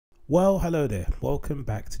Well, hello there. Welcome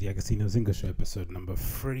back to the Agostinho Zinga Show, episode number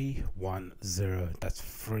 310. That's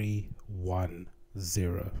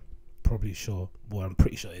 310. Probably sure. Well, I'm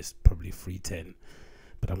pretty sure it's probably 310,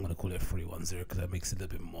 but I'm going to call it 310 because that makes it a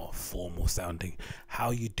little bit more formal sounding.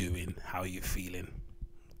 How you doing? How are you feeling?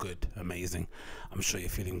 Good, amazing. I'm sure you're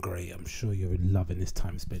feeling great. I'm sure you're loving this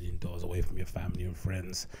time spent indoors away from your family and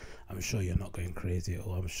friends. I'm sure you're not going crazy at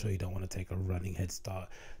all. I'm sure you don't want to take a running head start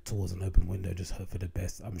towards an open window, just hope for the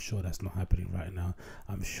best. I'm sure that's not happening right now.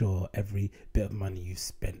 I'm sure every bit of money you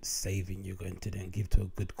spent saving, you're going to then give to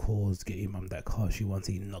a good cause, get your mum that car she wants.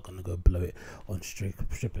 You're not going to go blow it on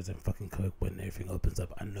strippers and fucking coke when everything opens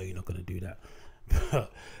up. I know you're not going to do that. For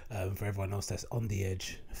everyone else that's on the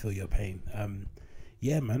edge, feel your pain.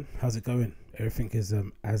 Yeah, man, how's it going? Everything is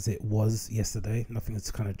as it was yesterday. Nothing has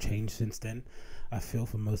kind of changed since then, I feel,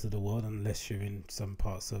 for most of the world, unless you're in some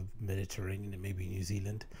parts of Mediterranean and maybe New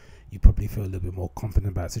Zealand. You probably feel a little bit more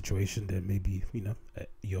confident about the situation than maybe,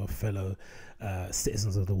 your fellow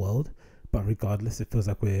citizens of the world. But regardless, it feels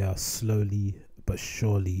like we are slowly but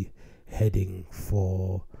surely heading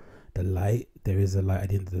for the light. There is a light at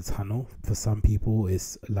the end of the tunnel. For some people,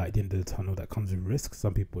 it's a light at the end of the tunnel that comes with risk.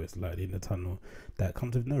 Some people, it's light at the end of the tunnel that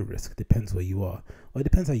comes with no risk. Depends where you are, or it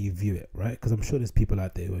depends how you view it, right? Because I'm sure there's people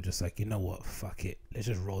out there who are just like, you know what, fuck it, let's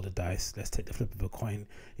just roll the dice, let's take the flip of a coin.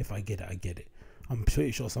 If I get it, I get it. I'm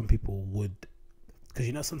pretty sure some people would,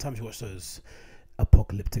 because sometimes you watch those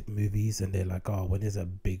apocalyptic movies and they're like, oh, when there's a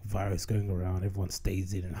big virus going around, everyone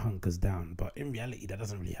stays in and hunkers down. But in reality, that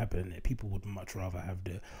doesn't really happen. People would much rather have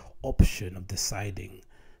the option of deciding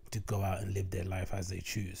to go out and live their life as they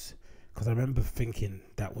choose. Because I remember thinking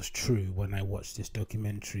that was true when I watched this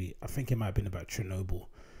documentary. I think it might have been about Chernobyl,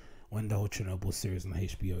 when the whole Chernobyl series on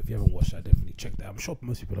HBO. If you haven't watched that, definitely check that. I'm sure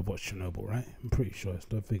most people have watched Chernobyl, right? I'm pretty sure. I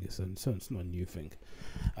don't think it's not a new thing.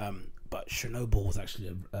 But Chernobyl was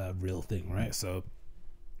actually a real thing, right? So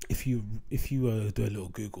if you do a little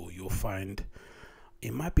Google, you'll find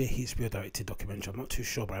it might be a HBO directed documentary. I'm not too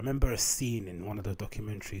sure, but I remember a scene in one of the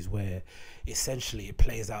documentaries where essentially it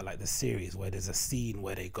plays out like the series, where there's a scene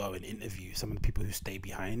where they go and interview some of the people who stay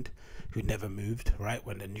behind, who never moved, right,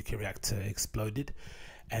 when the nuclear reactor exploded.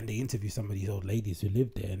 And they interview some of these old ladies who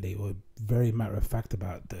lived there, and they were very matter of fact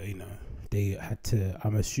about they had to,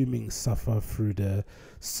 I'm assuming, suffer through the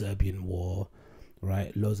Serbian war,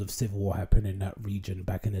 right? Loads of civil war happened in that region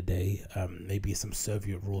back in the day. Maybe some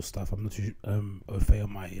Soviet rule stuff. I'm not too au fait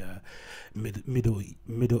on my middle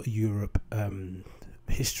Europe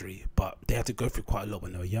history, but they had to go through quite a lot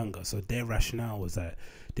when they were younger. So their rationale was that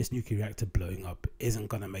this nuclear reactor blowing up isn't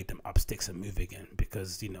going to make them up sticks and move again,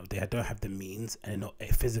 because they don't have the means and they're not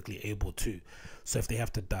physically able to. So if they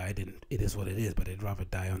have to die, then it is what it is, but they'd rather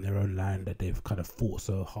die on their own land that they've kind of fought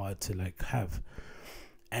so hard to have.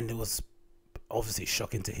 And it was obviously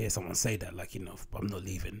shocking to hear someone say that, I'm not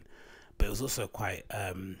leaving. But it was also quite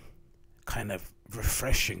kind of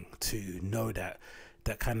refreshing to know that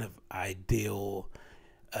kind of ideal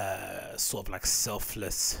sort of like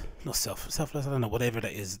selfless, I don't know, whatever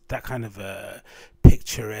that is, that kind of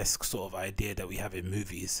picturesque sort of idea that we have in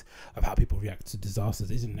movies of how people react to disasters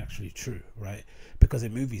isn't actually true, right? Because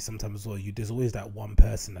in movies sometimes there's always that one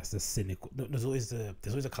person that's the cynical. There's always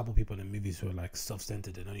a couple people in movies who are like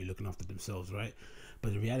self-centered and only looking after themselves, right?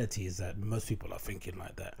 But the reality is that most people are thinking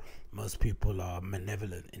like that. Most people are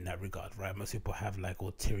malevolent in that regard, right? Most people have like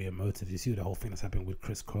ulterior motives. You see the whole thing that's happening with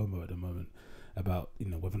Chris Cuomo at the moment about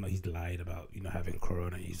whether or not he's lied about having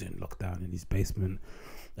corona. He's in lockdown in his basement.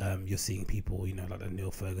 You're seeing people like the Neil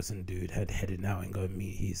Ferguson dude heading out and go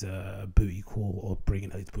meet his booty call, or bringing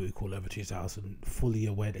his booty call over to his house, and fully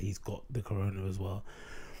aware that he's got the corona as well.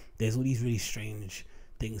 There's all these really strange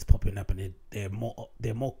things popping up, and they're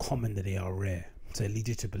more common than they are rare. So it leads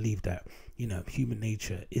you to believe that human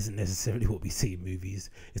nature isn't necessarily what we see in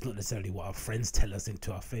movies. It's not necessarily what our friends tell us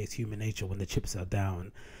into our face. Human nature, when the chips are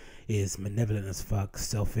down, is malevolent as fuck,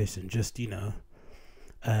 selfish, and just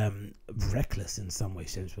reckless in some way,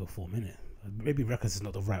 shape, or form. Innit? Maybe reckless is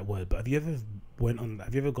not the right word, but have you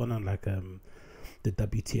ever gone on like the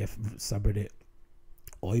WTF subreddit,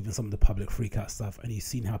 or even some of the public freak out stuff, and you've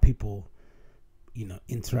seen how people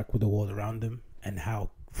interact with the world around them, and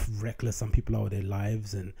how reckless some people are with their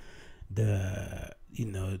lives, and the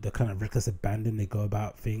kind of reckless abandon they go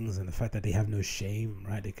about things, and the fact that they have no shame,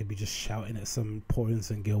 right? They could be just shouting at some poor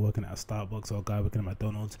innocent girl working at a Starbucks or a guy working at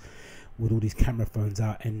McDonald's with all these camera phones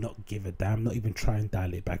out and not give a damn, not even try and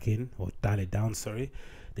dial it back in or dial it down, sorry.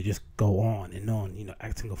 They just go on and on,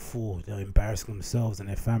 acting a fool, embarrassing themselves and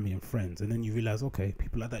their family and friends. And then you realize, okay,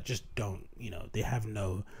 people like that just don't, they have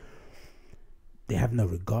no they have no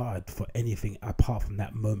regard for anything apart from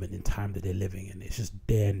that moment in time that they're living in. It's just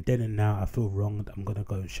then and now. I feel wronged, I'm gonna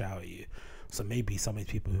go and shout at you. So maybe some of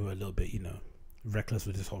these people who are a little bit, reckless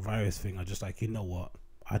with this whole virus thing are just like, you know what,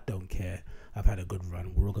 I don't care, I've had a good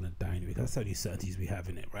run, we're all gonna die anyway. That's the only certainties we have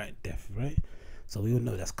in it, right? Death, right? So we all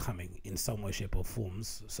know that's coming in some way, shape or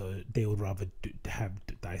forms. So they would rather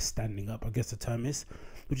die standing up, I guess the term is,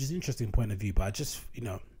 which is an interesting point of view. But I just,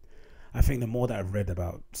 I think the more that I've read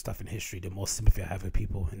about stuff in history, the more sympathy I have with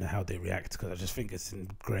people and how they react, because I just think it's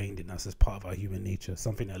ingrained in us as part of our human nature,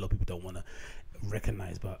 something that a lot of people don't want to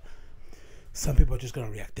recognize. But some people are just going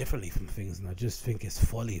to react differently from things, and I just think it's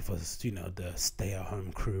folly for the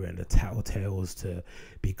stay-at-home crew and the tattletales to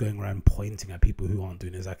be going around pointing at people who aren't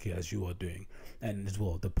doing exactly as you are doing. And as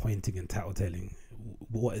well, the pointing and tattletaling,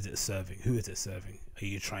 what is it serving? Who is it serving? Are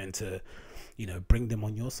you trying to bring them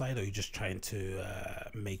on your side, or are you just trying to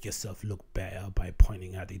make yourself look better by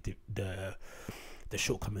pointing out the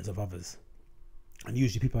shortcomings of others? And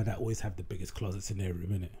usually people like that always have the biggest closets in their room,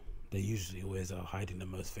 innit? They usually always are hiding the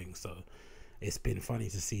most things. So it's been funny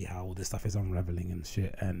to see how all this stuff is unraveling and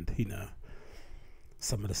shit. And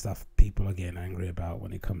some of the stuff people are getting angry about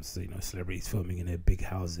when it comes to celebrities filming in their big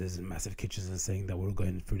houses and massive kitchens and saying that we're all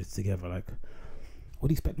going through this together. Like, what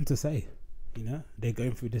do you expect them to say? They're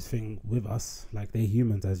going through this thing with us, like they're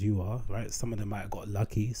humans as you are, right? Some of them might have got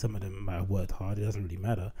lucky, some of them might have worked hard, it doesn't really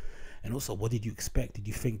matter. And also, what did you expect? Did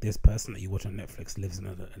you think this person that you watch on Netflix lives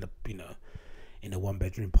in a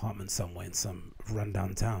one-bedroom apartment somewhere in some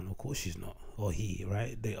rundown town? Of course she's not, or he,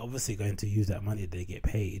 right? They're obviously going to use that money they get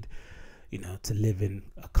paid to live in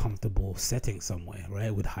a comfortable setting somewhere,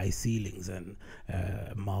 right, with high ceilings and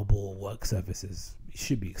marble work surfaces. It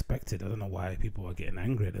should be expected. I don't know why people are getting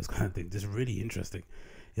angry at this kind of thing. This is really interesting.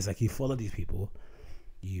 It's like you follow these people,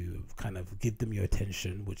 you kind of give them your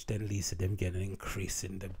attention, which then leads to them getting an increase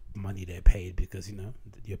in the money they're paid, because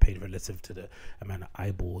you're paid relative to the amount of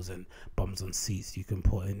eyeballs and bums on seats you can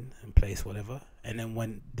put in place, whatever. And then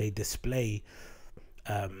when they display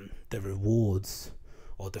the rewards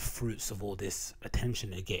or the fruits of all this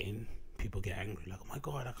attention they're getting, people get angry, like, oh my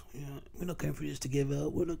god, we're not going through this together,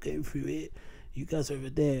 we're not going through it, you guys over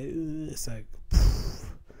there. It's like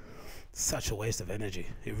such a waste of energy.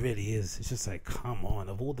 It really is. It's just like, come on,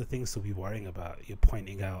 of all the things to be worrying about, you're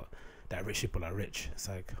pointing out that rich people are rich. It's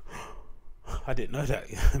like, I didn't know that.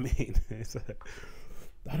 I mean, it's like,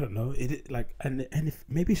 I don't know, and if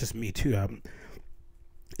maybe it's just me too,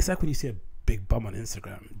 it's like when you see a big bum on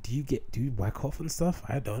Instagram, do you whack off and stuff?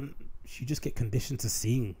 I don't. You just get conditioned to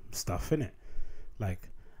seeing stuff, innit? Like,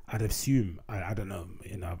 I'd assume, I don't know,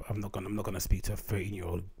 I'm not gonna speak to a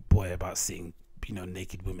 13-year-old boy about seeing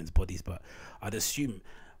naked women's bodies, but I'd assume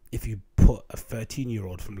if you put a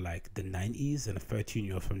 13-year-old from like the 90s and a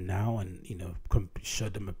 13-year-old from now and show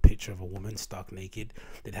them a picture of a woman stark naked,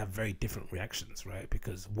 they'd have very different reactions, right?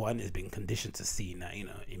 Because one has been conditioned to seeing that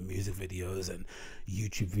in music videos and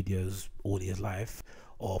YouTube videos all his life,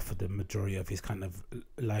 or for the majority of his kind of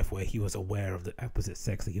life where he was aware of the opposite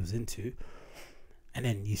sex that he was into. And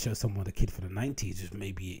then you show someone, a kid from the 90s, who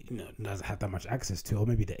maybe doesn't have that much access to, or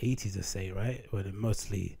maybe the 80s, to say, right, where they're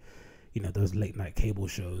mostly those late night cable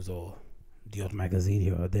shows or the odd magazine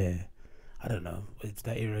here or there. I don't know, it's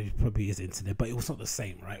that era, probably is internet, but it was not the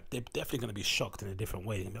same, right? They're definitely going to be shocked in a different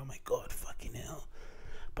way. They're going to be, oh my god, fucking hell.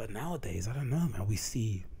 But nowadays, I don't know, man, we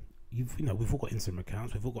see, we've all got Instagram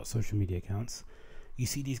accounts, we've all got social media accounts. You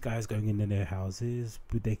see these guys going into their houses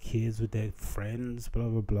with their kids, with their friends, blah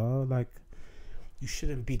blah blah. Like, you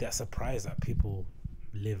shouldn't be that surprised that people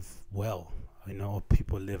live well, or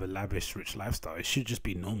people live a lavish, rich lifestyle. It should just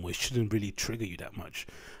be normal. It shouldn't really trigger you that much.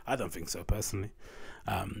 I don't think so, personally.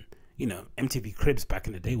 MTV Cribs back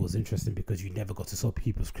in the day was interesting because you never got to saw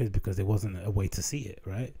people's cribs because there wasn't a way to see it,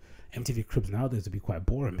 right? MTV Cribs nowadays would be quite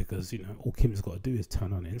boring because, all Kim's got to do is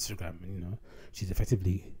turn on Instagram and, she's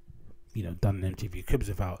effectively, done an MTV Cribs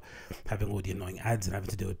without having all the annoying ads and having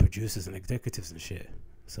to deal with producers and executives and shit.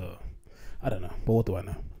 So, I don't know, but what do I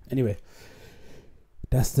know? Anyway,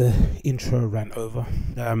 that's the intro rant over.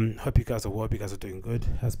 Hope you guys are well, hope you guys are doing good.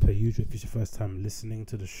 As per usual, if it's your first time listening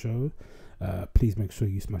to the show, please make sure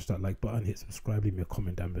you smash that like button, hit subscribe, leave me a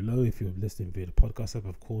comment down below. If you're listening via the podcast app,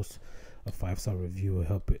 of course, a 5-star review will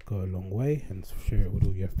help it go a long way, and share it with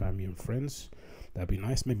all your family and friends. That'd be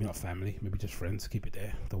nice. Maybe not family, maybe just friends. Keep it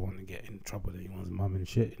there. Don't want to get in trouble with anyone's mum and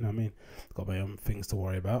shit, you know what I mean? Got my own things to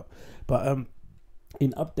worry about. But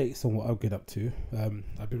in updates on what I'll get up to,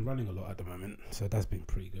 I've been running a lot at the moment, so that's been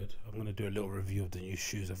pretty good. I'm going to do a little review of the new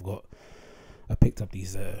shoes I've got. I picked up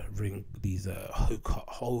these Hoka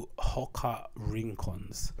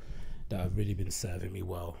Rincons that have really been serving me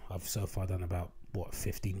well. I've so far done about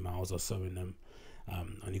 15 miles or so in them,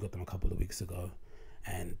 Only got them a couple of weeks ago,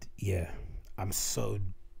 and yeah, I'm so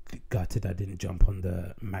gutted I didn't jump on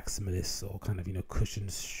the maximalist or kind of, you know, cushion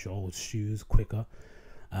sole shoes quicker.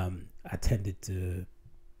 I tended to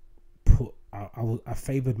put I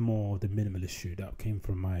favored more the minimalist shoe that came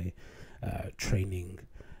from my training,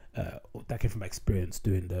 that came from my experience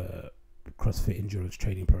doing the CrossFit endurance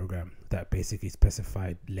training program, that basically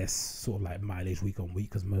specified less sort of like mileage week on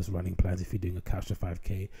week, because most running plans, if you're doing a couch to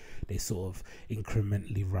 5k, they sort of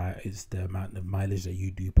incrementally rise the amount of mileage that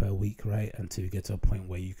you do per week, right, until you get to a point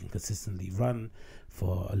where you can consistently run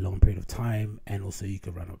for a long period of time, and also you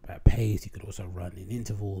can run at pace, you could also run in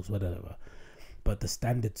intervals, whatever. But the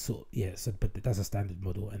standard but that's a standard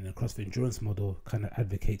model, and the CrossFit endurance model kind of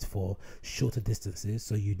advocates for shorter distances.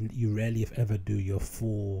 So you rarely, if ever, do your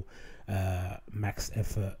full max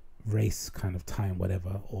effort race kind of time,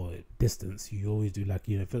 whatever, or distance. You always do, like,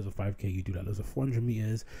 you know, if it's a 5k, you do like loads of 400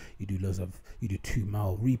 meters, you do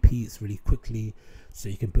 2-mile repeats really quickly, so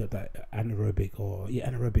you can build that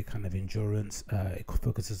anaerobic kind of endurance. It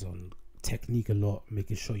focuses on technique a lot,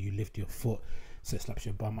 making sure you lift your foot so it slaps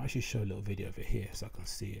your bum. I'll actually show a little video of it here so I can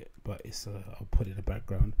see it, but it's I'll put it in the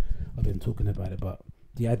background. I've been talking about it, but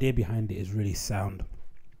the idea behind it is really sound,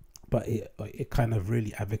 but it kind of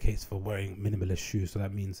really advocates for wearing minimalist shoes. So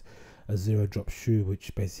that means a zero drop shoe,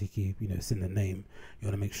 which basically, you know, it's in the name. You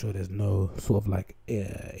want to make sure there's no sort of like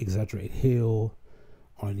exaggerated heel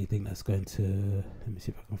or anything that's going to, let me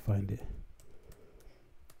see if I can find it,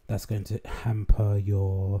 that's going to hamper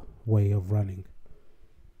your way of running.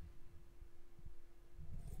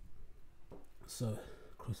 So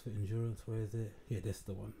CrossFit endurance, where is it? Yeah, this is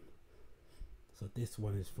the one. So this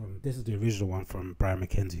is the original one from Brian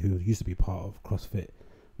McKenzie, who used to be part of CrossFit,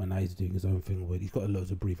 but now he's doing his own thing with, he's got loads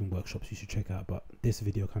of breathing workshops you should check out. But this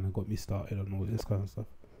video kind of got me started on all this kind of stuff.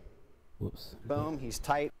 Whoops. Boom, he's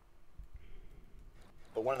tight.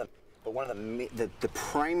 But one of the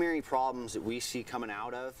primary problems that we see coming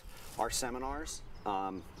out of our seminars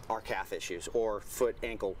are calf issues or foot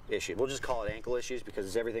ankle issues. We'll just call it ankle issues because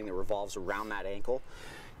it's everything that revolves around that ankle.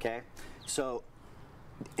 Okay, so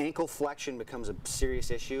ankle flexion becomes a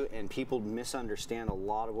serious issue, and people misunderstand a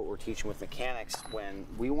lot of what we're teaching with mechanics. When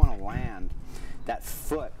we want to land, that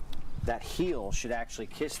foot, that heel should actually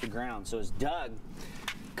kiss the ground. So as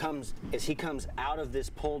he comes out of this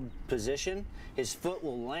pulled position, his foot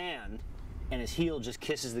will land and his heel just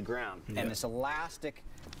kisses the ground. Yep. And this elastic.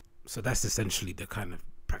 So that's essentially the kind of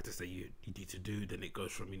practice that you need to do. Then it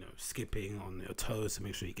goes from, you know, skipping on your toes to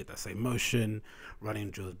make sure you get that same motion,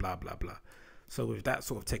 running drills, blah blah blah. So with that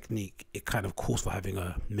sort of technique, it kind of calls for having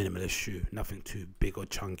a minimalist shoe, nothing too big or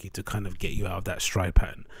chunky to kind of get you out of that stride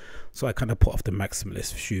pattern. So I kind of put off the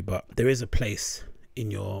maximalist shoe, but there is a place in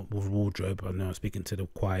your wardrobe, I know I'm speaking to the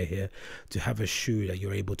choir here, to have a shoe that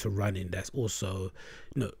you're able to run in, that's also,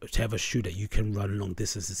 you know, to have a shoe that you can run long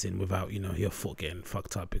distances in without, you know, your foot getting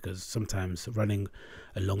fucked up, because sometimes running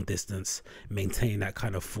a long distance, maintaining that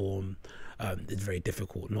kind of form, is very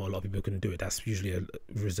difficult. Not a lot of people can do it. That's usually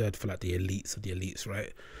reserved for like the elites of the elites,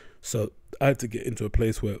 right? So I had to get into a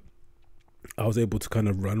place where I was able to kind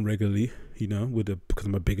of run regularly, you know, because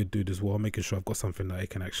I'm a bigger dude as well, making sure I've got something that I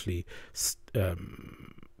can actually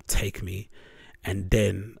take me. And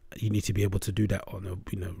then you need to be able to do that on a,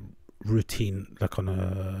 you know, routine, like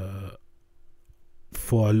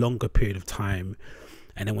for a longer period of time.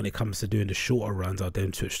 And then when it comes to doing the shorter runs, I'll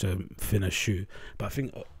then switch to thinner shoe. But I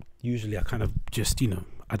think usually I kind of just, you know,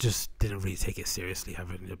 I just didn't really take it seriously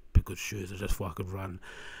having the good shoes. I just thought I could run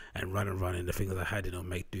and the things I had, you know,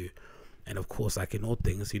 make do. And of course, like in all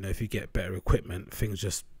things, you know, if you get better equipment, things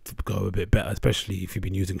just go a bit better, especially if you've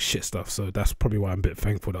been using shit stuff. So that's probably why I'm a bit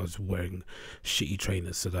thankful that I was wearing shitty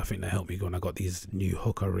trainers. So I think that helped me when I got these new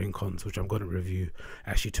Hoka Rincons, which I'm going to review.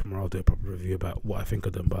 Actually, tomorrow I'll do a proper review about what I think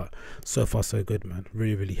of them. But so far, so good, man.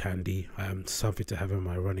 Really, really handy. Something to have in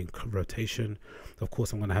my running rotation. Of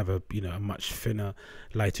course, I'm going to have a much thinner,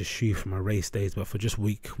 lighter shoe for my race days. But for just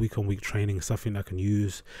week on week training, something I can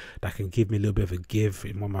use that can give me a little bit of a give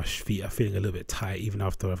in when my feet are feeling a little bit tight, even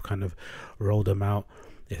after I've kind of rolled them out.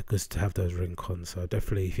 It's good to have those Rincons. So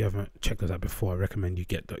definitely, if you haven't checked those out before, I recommend you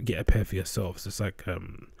get a pair for yourselves. It's like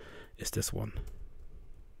it's this one,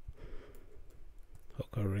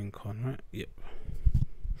 Hoka Rincon, right? Yep.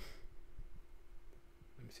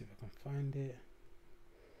 Let me see if I can find it.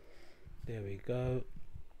 There we go.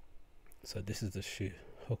 So this is the shoe,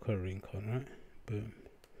 Hoka Rincon, right? Boom.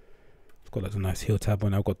 It's got like a nice heel tab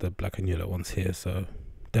on. I've got the black and yellow ones here, so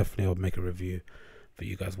definitely I'll make a review for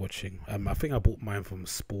you guys watching. I think I bought mine from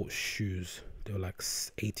Sports Shoes. They were like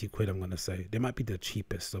 80 quid, I'm gonna say. They might be the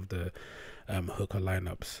cheapest of the Hoka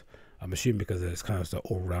lineups. I'm assuming because it's kind of the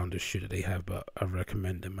all-rounder shoe that they have, but I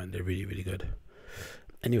recommend them, and they're really, really good.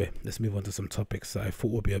 Anyway, let's move on to some topics that I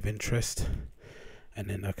thought would be of interest, and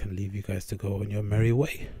then I can leave you guys to go on your merry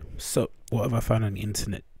way. So, what have I found on the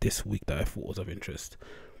internet this week that I thought was of interest?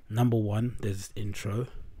 Number one, there's this intro.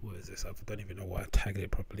 What is this? I don't even know what I tagged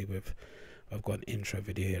it properly with. I've got an intro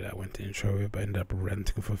video here that I went to intro with, but I ended up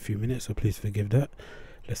ranting for a few minutes, so please forgive that.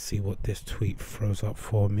 Let's see what this tweet throws up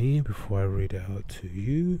for me before I read it out to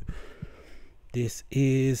you. This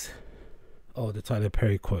is, the Tyler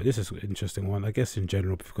Perry quote. This is an interesting one, I guess, in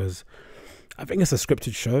general, because I think it's a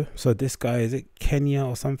scripted show. So this guy, is it Kenya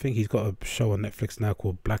or something? He's got a show on Netflix now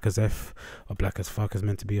called Black as F, or Black as Fuck is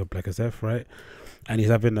meant to be, or Black as F, right? And he's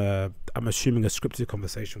having I'm assuming a scripted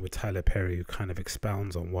conversation with Tyler Perry, who kind of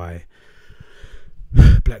expounds on why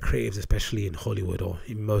black creatives, especially in Hollywood or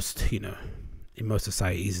in most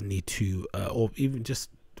societies, need to, or even just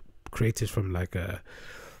creatives from like a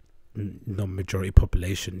non-majority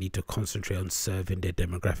population, need to concentrate on serving their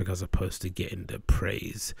demographic as opposed to getting the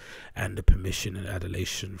praise and the permission and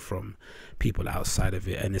adulation from people outside of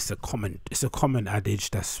it. And it's a common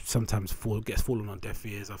adage that's sometimes gets fallen on deaf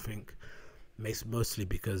ears, I think. Mostly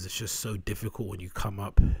because it's just so difficult when you come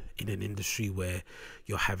up in an industry where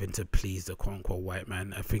you're having to please the quote-unquote white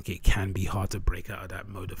man. I think it can be hard to break out of that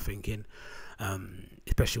mode of thinking,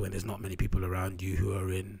 especially when there's not many people around you who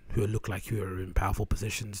are in powerful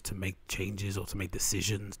positions to make changes or to make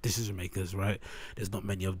decision makers, right? There's not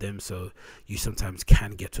many of them, so you sometimes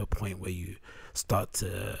can get to a point where you start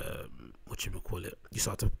to you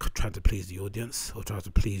start to try to please the audience or try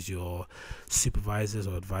to please your supervisors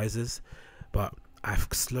or advisors. But I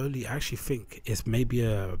actually think it's maybe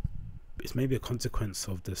a consequence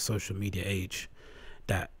of the social media age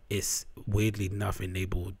that is weirdly enough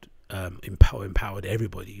empowered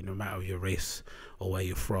everybody, no matter your race or where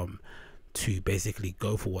you're from, to basically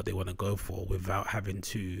go for what they want to go for without having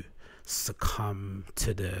to succumb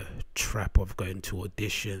to the trap of going to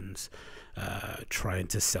auditions, trying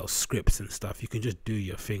to sell scripts and stuff. You can just do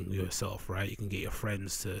your thing yourself, right? You can get your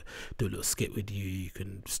friends to do a little skit with you. You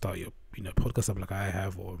can start your podcast up like I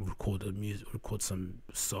have, or record some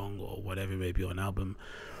song or whatever, maybe on an album,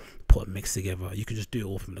 put a mix together. You can just do it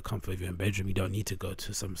all from the comfort of your own bedroom. You don't need to go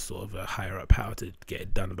to some sort of a higher up power to get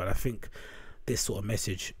it done. But I think this sort of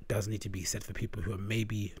message does need to be said for people who are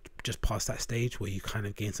maybe just past that stage where you kind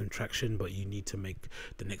of gain some traction, but you need to make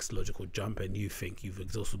the next logical jump, and you think you've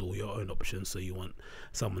exhausted all your own options, so you want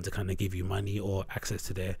someone to kind of give you money or access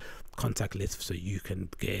to their contact list so you can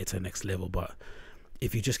get it to the next level. But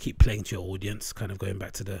if you just keep playing to your audience, kind of going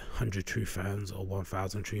back to the 100 true fans or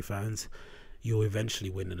 1,000 true fans, you'll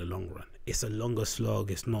eventually win in the long run. It's a longer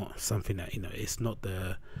slog. It's not something that, it's not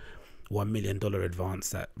the $1 million advance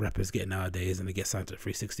that rappers get nowadays and they get signed to a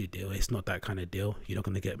 360 deal. It's not that kind of deal. You're not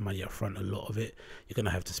going to get money up front. A lot of it you're going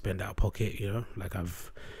to have to spend out of pocket, like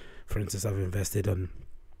for instance, I've invested in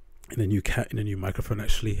a new microphone,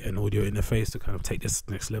 actually, an audio interface to kind of take this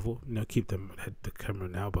next level. Keep the camera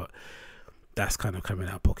now, but that's kind of coming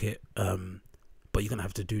out of pocket. But you're going to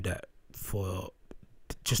have to do that for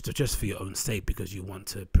just for your own sake, because you want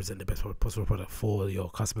to present the best possible product for your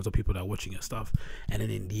customers or people that are watching your stuff. And then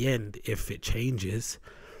in the end, if it changes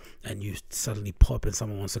and you suddenly pop and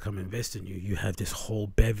someone wants to come invest in you, you have this whole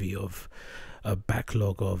bevy of a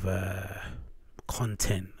backlog of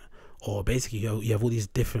content, or basically you have all these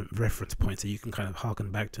different reference points that you can kind of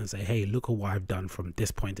harken back to and say, hey, look at what I've done from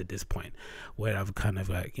this point to this point, where I've kind of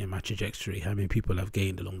my trajectory, how many people I've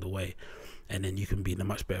gained along the way. And then you can be in a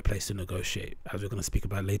much better place to negotiate. As we're going to speak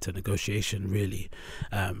about later, negotiation really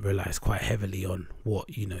relies quite heavily on what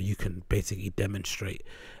you can basically demonstrate,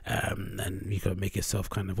 and you can make yourself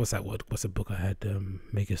kind of, what's that word? What's the book I had?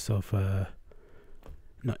 Make yourself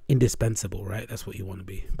not indispensable, right? That's what you want to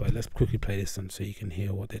be. But let's quickly play this one so you can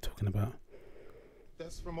hear what they're talking about.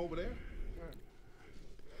 That's from over there?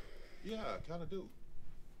 Yeah, kind of do.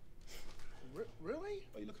 Really?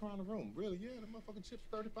 Oh, you look around the room. Really? Yeah, the motherfucking chips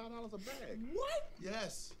 $35 a bag. What?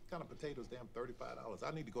 Yes. Kind of potatoes, damn $35.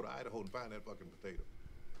 I need to go to Idaho and find that fucking potato.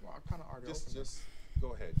 Well, I kind of already just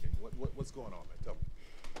go ahead, King. What's going on, man? Tell me.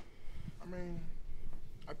 I mean,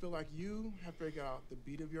 I feel like you have figured out the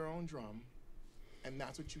beat of your own drum, and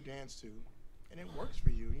that's what you dance to, and it works for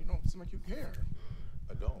you. You don't seem like you care.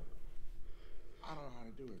 I don't. I don't know how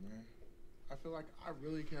to do it, man. I feel like I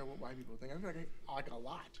really care what white people think. I feel like I like a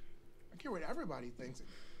lot. I care what everybody thinks. To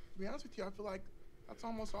be honest with you, I feel like that's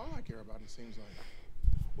almost all I care about, it seems like.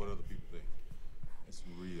 What other people think? It's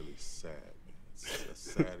really sad, man. It's a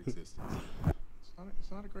sad existence.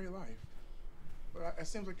 It's not a great life. But it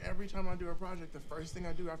seems like every time I do a project, the first thing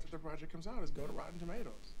I do after the project comes out is go to Rotten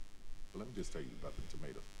Tomatoes. But let me just tell you about the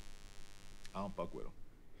tomatoes. I don't fuck with them.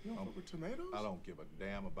 You don't fuck with tomatoes? I don't give a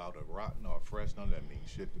damn about a rotten or a fresh. None of that means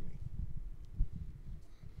shit to me.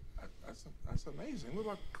 That's amazing. What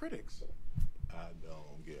about critics? I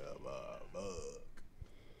don't give a fuck.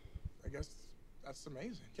 I guess that's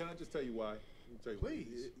amazing. Can I just tell you why? Tell you Please.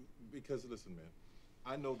 Why. Because listen, man,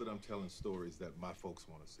 I know that I'm telling stories that my folks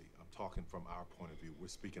want to see. I'm talking from our point of view. We're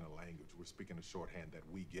speaking a language. We're speaking a shorthand that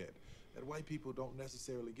we get, that white people don't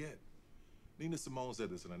necessarily get. Nina Simone said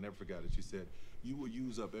this, and I never forgot it. She said, you will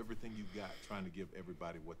use up everything you got trying to give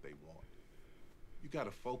everybody what they want. You got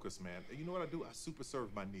to focus, man. And you know what I do? I super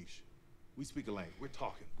serve my niche. We speak a language. We're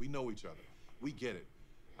talking. We know each other. We get it.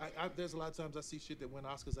 There's a lot of times I see shit that win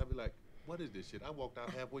Oscars, I be like, what is this shit? I walked out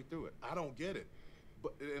halfway through it. I don't get it.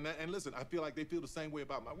 But and listen, I feel like they feel the same way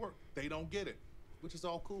about my work. They don't get it, which is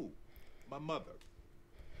all cool. My mother.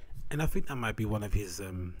 And I think that might be one of his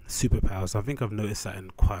superpowers. I think I've noticed that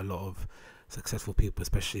in quite a lot of successful people,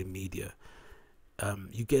 especially in media.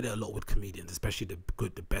 You get it a lot with comedians, especially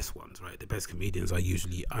the best ones, right? The best comedians are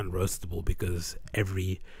usually unroastable because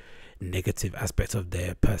every negative aspect of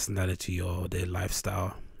their personality or their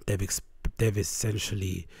lifestyle, they've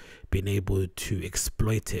essentially been able to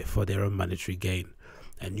exploit it for their own monetary gain.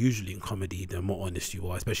 And usually in comedy, the more honest you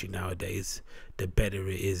are, especially nowadays, the better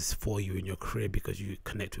it is for you in your career because you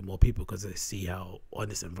connect with more people because they see how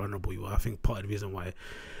honest and vulnerable you are. I think part of the reason why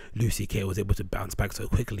Louis C.K. was able to bounce back so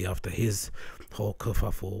quickly after his whole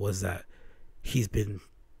kerfuffle was that he's been,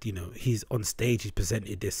 he's on stage, he's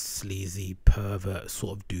presented this sleazy, pervert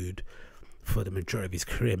sort of dude for the majority of his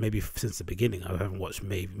career, maybe since the beginning. I haven't watched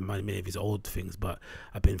many of his old things, but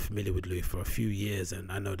I've been familiar with Louis for a few years,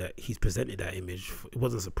 and I know that he's presented that image. It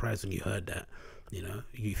wasn't a surprise when you heard that.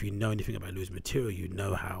 If you know anything about Louis' material, you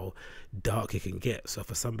know how dark it can get. So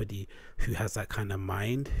for somebody who has that kind of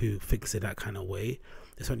mind, who thinks in that kind of way,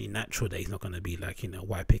 it's only natural that he's not going to be like,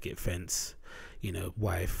 white picket fence,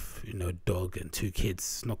 wife, dog and 2 kids.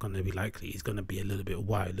 It's not going to be likely. He's going to be a little bit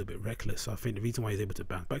wild, a little bit reckless. So I think the reason why he's able to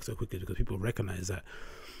bounce back so quickly is because people recognize that,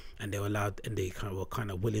 and they're allowed, and they were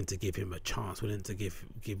kind of willing to give him a chance, willing to give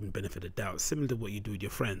him benefit of doubt, similar to what you do with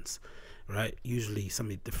your friends, right? Usually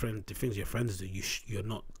some of the things your friends do, you're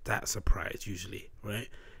not that surprised usually, right?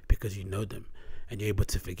 Because you know them and you're able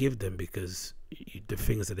to forgive them because the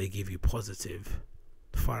things that they give you positive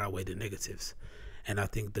far outweigh the negatives. And I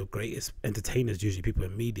think the greatest entertainers, usually people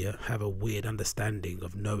in media, have a weird understanding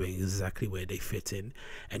of knowing exactly where they fit in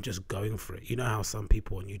and just going for it. You know how some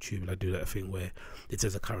people on YouTube do that thing where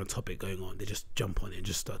there's a current topic going on, they just jump on it and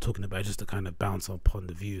just start talking about it just to kind of bounce upon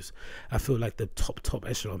the views. I feel like the top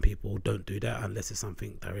echelon people don't do that unless it's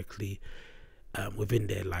something directly within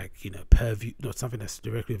their purview, not something that's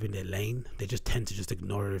directly within their lane. They just tend to just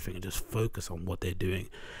ignore everything and just focus on what they're doing.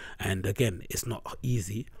 And again, it's not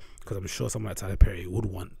easy because I'm sure someone like Tyler Perry would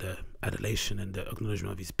want the adulation and the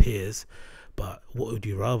acknowledgement of his peers. But what would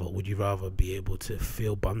you rather? Would you rather be able to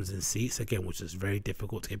feel bums in seats again, which is very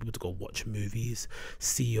difficult to get people to go watch movies,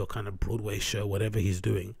 see your kind of Broadway show, whatever he's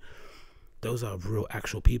doing? Those are real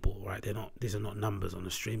actual people, right? These are not numbers on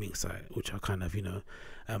the streaming site, which are kind of,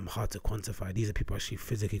 hard to quantify. These are people actually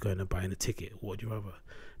physically going and buying a ticket. What would you rather?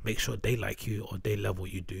 Make sure they like you or they love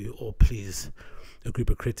what you do, or please a group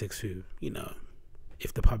of critics who,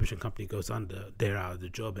 if the publishing company goes under, they're out of the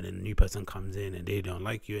job and then a new person comes in and they don't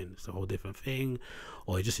like you and it's a whole different thing.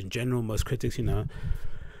 Or just in general, most critics,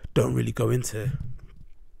 don't really go into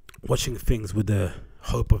watching things with the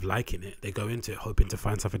hope of liking it. They go into it hoping to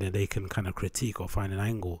find something that they can kind of critique or find an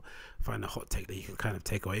angle, find a hot take that you can kind of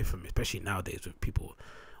take away from it, especially nowadays with people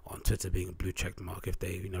on Twitter being a blue check mark if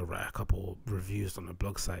they write a couple reviews on a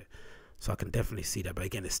blog site. So I can definitely see that, but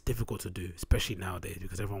again, it's difficult to do, especially nowadays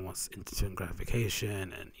because everyone wants instant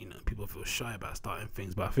gratification and people feel shy about starting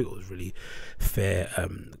things. But I think it was really fair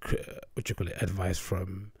advice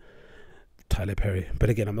from Tyler Perry.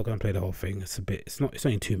 But again, I'm not going to play the whole thing. It's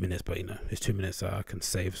only 2 minutes, but it's 2 minutes that I can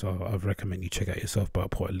save, so I'd recommend you check out yourself. But I'll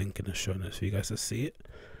put a link in the show notes for you guys to see it.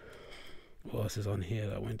 What else is on here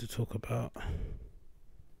that I wanted to talk about?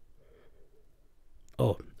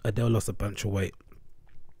 Oh, Adele lost a bunch of weight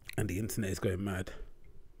and the internet is going mad.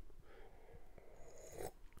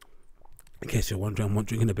 In case you're wondering, I'm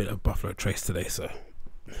drinking a bit of Buffalo Trace today, so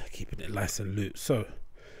keeping it nice and loose. So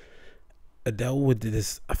Adele would do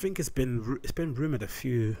this. I think it's been rumored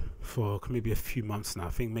for maybe a few months now. I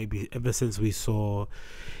think maybe ever since we saw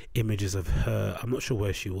images of her. I'm not sure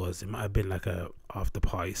where she was. It might have been like a after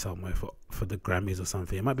party somewhere for the Grammys or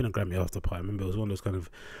something. It might have been a Grammy after party. I remember it was one of those kind of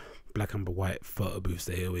black and white photo booths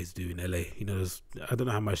they always do in LA. I don't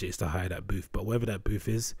know how much it is to hire that booth, but wherever that booth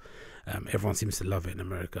is, everyone seems to love it in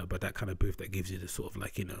America. But that kind of booth that gives you the sort of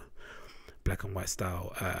black and white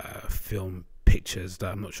style film pictures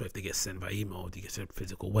that I'm not sure if they get sent by email or they get sent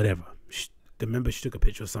physical, whatever. Remember, she took a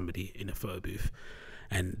picture of somebody in a photo booth,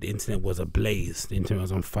 and the internet was ablaze. The internet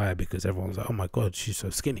was on fire because everyone was like, "Oh my god, she's so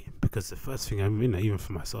skinny." Because the first thing, even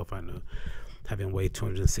for myself, I know, having weighed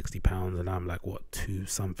 260 pounds, and I'm like, what,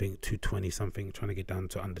 220 something, trying to get down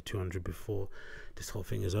to under 200 before this whole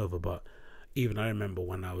thing is over. But even I remember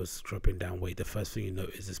when I was dropping down weight, the first thing you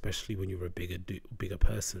notice, especially when you're a bigger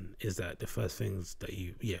person, is that the first things that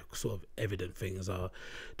sort of evident things are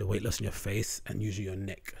the weight loss in your face, and usually your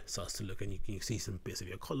neck starts to look, and you can see some bits of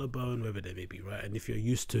your collarbone, wherever they may be, right? And if you're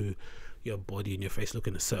used to your body and your face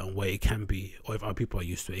looking a certain way, it can be, or if other people are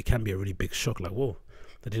used to it, it can be a really big shock. Like, whoa,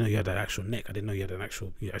 I didn't know you had that actual neck. I didn't know you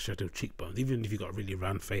actually had cheekbones. Even if you got a really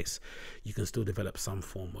round face, you can still develop some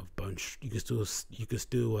form of bone. You can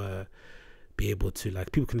still be able to,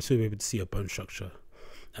 like, people can still be able to see your bone structure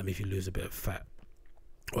if you lose a bit of fat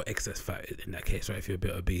or excess fat in that case, right? If you're a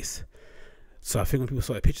bit obese. So I think when people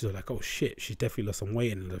saw the pictures, they're like, oh shit, she's definitely lost some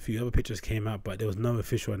weight. And a few other pictures came out, but there was no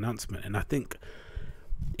official announcement. And I think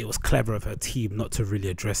it was clever of her team not to really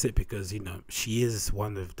address it, because, you know, she is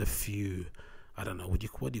one of the few, I don't know, what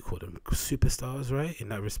do you call them, superstars, right? In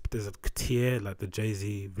that there's a tier, like the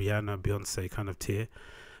Jay-Z, Rihanna, Beyonce kind of tier.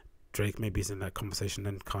 Drake maybe is in that conversation,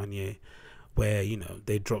 and Kanye, where, you know,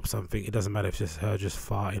 they drop something, it doesn't matter if it's just her just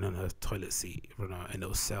farting on her toilet seat, you know, and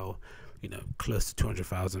it'll sell, you know, close to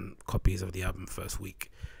 200,000 copies of the album first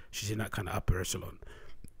week. She's in that kind of upper echelon.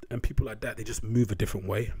 And people like that, they just move a different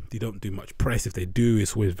way. They don't do much press. If they do,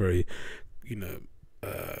 it's always very, you know,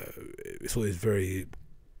 it's always very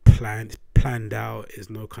planned out. There's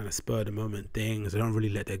no kind of spur of the moment things. They don't really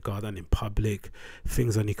let their guard down in public.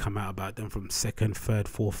 Things only come out about them from second, third,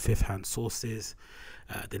 fourth, fifth hand sources.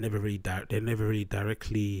 They never really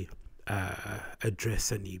directly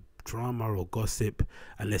address any drama or gossip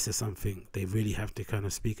unless it's something they really have to kind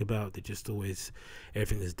of speak about. They just always,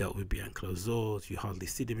 everything is dealt with behind closed doors. You hardly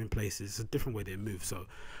see them in places. It's a different way they move. So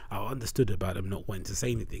I understood about them not wanting to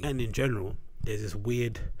say anything. And in general, there's this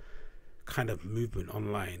weird kind of movement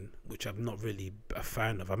online which I'm not really a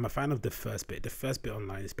fan of. I'm a fan of the first bit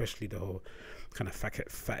online, especially the whole kind of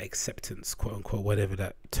fat acceptance, quote unquote, whatever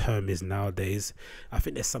that term is nowadays. I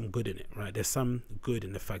think there's some good in it, right? There's some good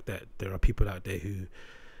in the fact that there are people out there who,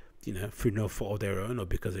 you know, through no fault of their own or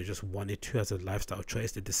because they just wanted to as a lifestyle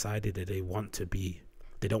choice, they decided that they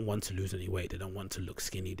don't want to lose any weight, they don't want to look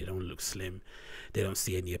skinny, they don't want to look slim, they don't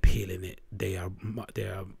see any appeal in it. They are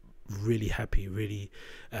really happy, really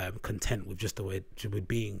content with just the way, with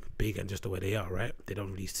being big and just the way they are, right? They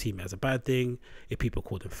don't really see it as a bad thing. If people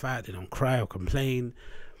call them fat, they don't cry or complain.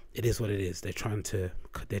 It is what it is. They're trying to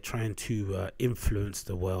influence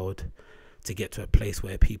the world to get to a place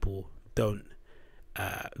where people don't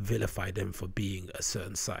vilify them for being a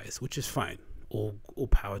certain size, which is fine. All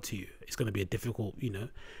power to you. It's going to be a difficult, you know,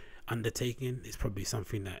 undertaking. It's probably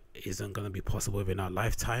something that isn't going to be possible within our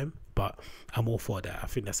lifetime, but I'm all for that. I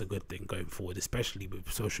think that's a good thing going forward, especially with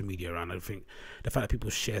social media around. I think the fact that people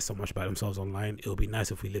share so much about themselves online, it would be nice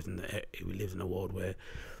if we lived in a world where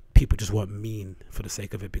people just weren't mean for the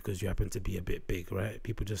sake of it because you happen to be a bit big, right?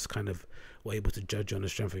 People just kind of were able to judge you on the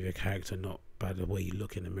strength of your character, not by the way you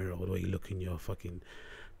look in the mirror or the way you look in your fucking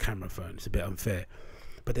camera phone. It's a bit unfair.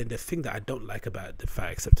 But then the thing that I don't like about the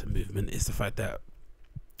fat acceptance movement is the fact that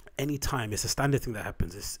anytime, it's a standard thing that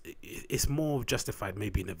happens, it's more justified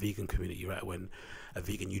maybe in the vegan community, right? When a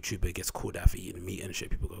vegan YouTuber gets called out for eating meat and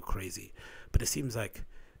shit, people go crazy. But it seems like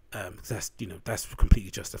that's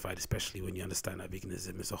completely justified, especially when you understand that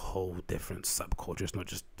veganism is a whole different subculture. It's not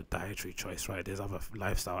just the dietary choice, right? There's other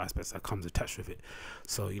lifestyle aspects that comes attached with it.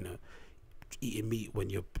 So, you know, eating meat when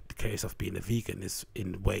you're case of being a vegan is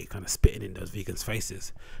in a way kind of spitting in those vegans'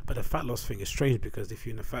 faces. But the fat loss thing is strange because if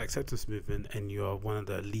you're in the fat acceptance movement and you're one of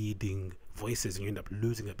the leading voices and you end up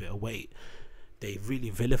losing a bit of weight, they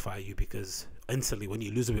really vilify you because instantly when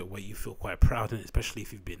you lose a bit of weight you feel quite proud, and especially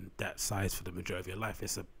if you've been that size for the majority of your life,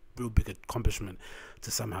 it's a real big accomplishment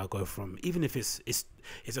to somehow go from, even if it's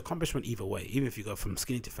accomplishment either way, even if you go from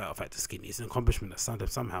skinny to fat or fat to skinny, it's an accomplishment that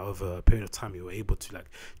somehow over a period of time you were able to like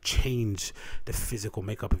change the physical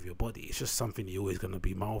makeup of your body. It's just something you're always going to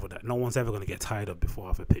be marveled at. No one's ever going to get tired of before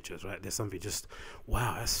after pictures, right? There's something just,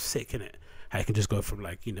 wow, that's sick, isn't it? How you can just go from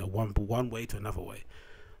like, you know, one way to another way.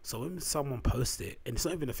 So when someone posts it, and it's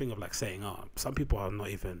not even a thing of like saying, oh, some people are not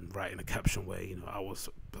even writing a caption where, you know, I was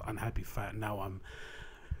unhappy fat, now I'm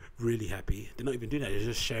really happy. They're not even doing that. They're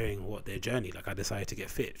just sharing what their journey, like I decided to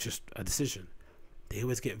get fit, it's just a decision. They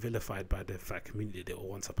always get vilified by the fat community they were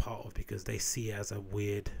once a part of because they see it as a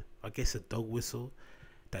weird, I guess, a dog whistle.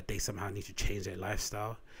 that they somehow need to change their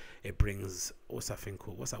lifestyle. It brings, what's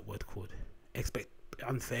that word called?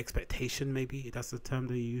 Unfair expectation, maybe that's the term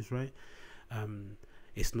they use, right?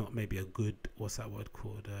 It's not maybe a good, what's that word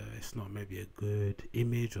called? It's not maybe a good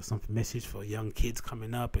image or something, message for young kids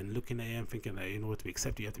coming up and looking at it and thinking that in order to be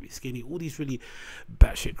accepted, you have to be skinny. All these really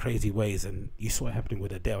batshit crazy ways. And you saw it happening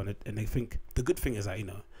with Adele. And they think the good thing is that,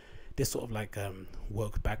 this sort of like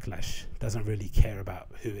woke backlash doesn't really care about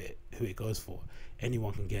who it goes for.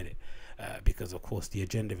 Anyone can get it. Because of course the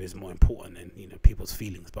agenda is more important than people's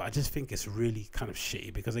feelings. But I just think it's really kind of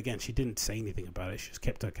shitty because again, she didn't say anything about it. She just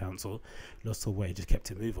kept her counsel, lost her way, just kept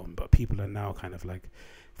to move on. But people are now kind of like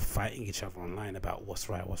fighting each other online about what's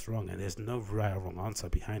right, what's wrong, and there's no right or wrong answer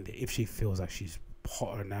behind it. If she feels like she's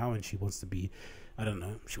hotter now and she wants to be, I don't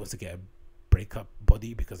know, she wants to get a breakup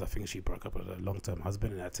body, because I think she broke up with a long-term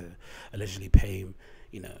husband and had to allegedly pay him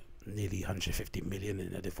nearly 150 million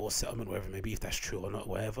in a divorce settlement, whatever, maybe if that's true or not,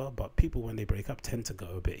 whatever. But people, when they break up, tend to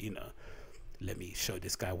go a bit, let me show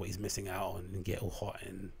this guy what he's missing out on and get all hot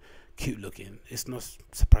and cute looking. It's not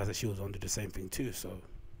surprised that she was on to the same thing too. So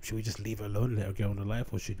should we just leave her alone, let her get on with life,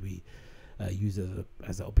 or should we use it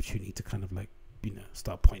as an opportunity to kind of like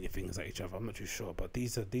start pointing fingers at each other? I'm not too sure, but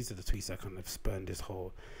these are the tweets that kind of spurned this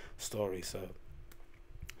whole story. So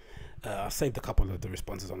I saved a couple of the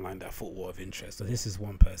responses online that I thought were of interest. So this is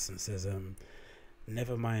one person says,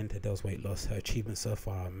 never mind Adele's weight loss, her achievements so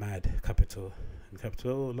far are mad. Capital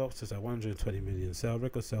Lobsters at 120 million sale,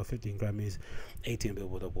 record sale, 15 Grammys, 18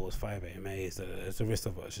 Billboard Awards, 5 AMAs. It's the rest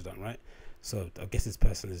of what she's done, right? So I guess this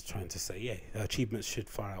person is trying to say, yeah, her achievements should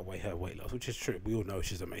far outweigh her weight loss, which is true. We all know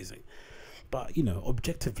she's amazing. But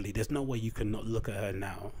objectively, there's no way you can not look at her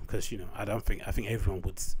now, because I think everyone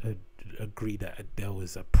would agree that Adele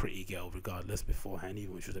is a pretty girl, regardless, beforehand,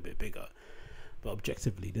 even when she was a bit bigger. But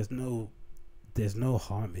objectively, there's no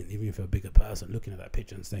harm in, even if you're a bigger person, looking at that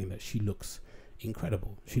picture and saying that she looks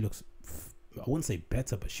incredible. She looks, I wouldn't say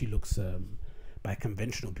better, but she looks, by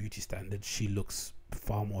conventional beauty standards, she looks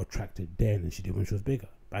far more attractive then than she did when she was bigger,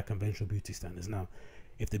 by conventional beauty standards. Now,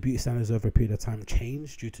 if the beauty standards over a period of time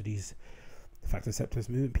change due to these fact acceptance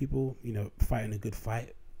movement, people fighting a good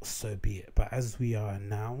fight, so be it. But as we are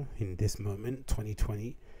now in this moment,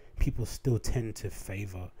 2020, people still tend to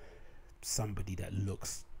favor somebody that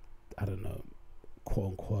looks, I don't know,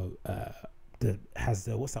 quote unquote, that has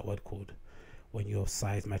the, what's that word called, when your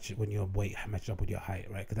size matches, when your weight matches up with your height,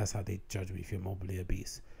 right? Because that's how they judge me if you're morbidly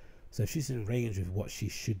obese. So if she's in range with what she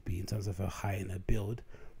should be in terms of her height and her build,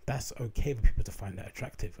 that's okay for people to find that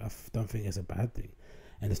attractive. I don't think it's a bad thing.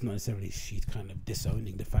 And it's not necessarily she's kind of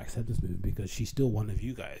disowning the fact acceptance movement, because she's still one of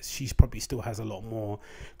you guys. She's probably still has a lot more,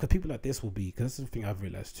 because people like this will be, because that's the thing I've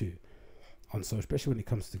realized too. And so especially when it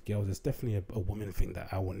comes to girls, it's definitely a woman thing that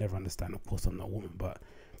I will never understand. Of course, I'm not a woman, but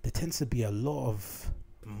there tends to be a lot of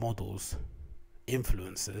models,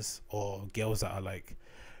 influencers, or girls that are like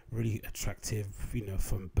really attractive,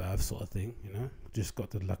 from birth sort of thing, just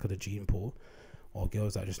got the luck of the gene pool, or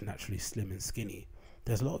girls that are just naturally slim and skinny.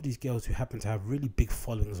 There's a lot of these girls who happen to have really big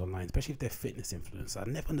followings online, especially if they're fitness influencers. I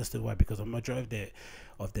never understood why, because a majority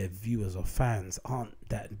of their viewers or fans aren't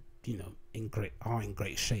that, in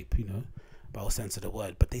great shape, by all sense of the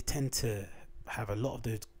word. But they tend to have a lot of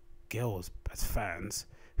those girls as fans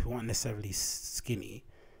who aren't necessarily skinny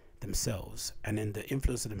themselves, and then the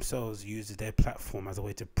influencer themselves uses their platform as a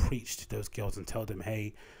way to preach to those girls and tell them,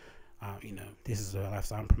 hey, this is the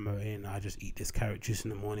lifestyle I'm promoting. I just eat this carrot juice in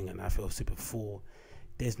the morning and I feel super full.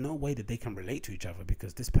 There's no way that they can relate to each other,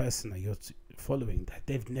 because this person that you're following,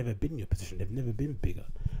 they've never been in your position. They've never been bigger.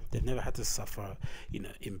 They've never had to suffer,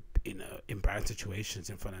 in embarrassing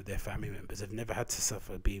situations in front of their family members. They've never had to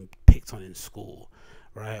suffer being picked on in school,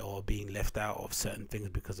 right, or being left out of certain things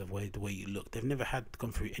because of the way you look. They've never had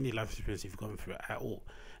gone through any life experience you've gone through at all.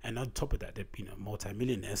 And on top of that, they're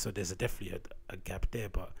multi-millionaires, so there's definitely a gap there.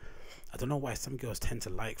 But I don't know why some girls tend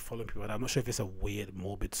to like following people. I'm not sure if it's a weird,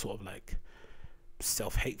 morbid sort of like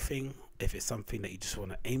self-hate thing, if it's something that you just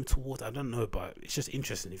want to aim towards. I don't know, but it's just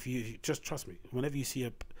interesting. If you just trust me, whenever you see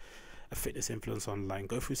a fitness influencer online,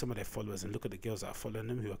 go through some of their followers and look at the girls that are following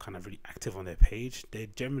them, who are kind of really active on their page. They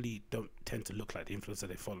generally don't tend to look like the influencer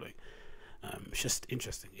they're following. It's just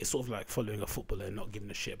interesting. It's sort of like following a footballer and not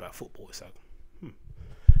giving a shit about football. It's like,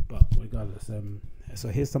 But regardless, so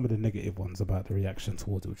here's some of the negative ones about the reaction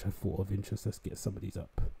towards it, which I thought of interest. Let's get some of these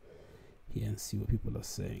up here and see what people are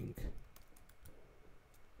saying.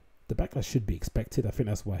 The backlash should be expected. I think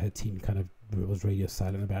that's why her team kind of was radio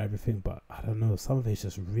silent about everything. But I don't know, some of it's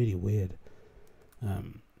just really weird.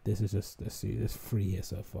 This is just, let's see, there's 3 here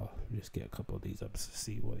so far. Just get a couple of these up to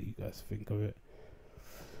see what you guys think of it.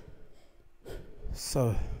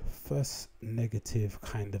 So, first negative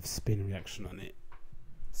kind of spin reaction on it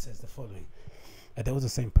says the following. Adele was the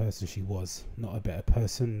same person she was, not a better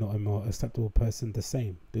person, not a more acceptable person, the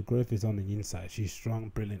same. The growth is on the inside. She's strong,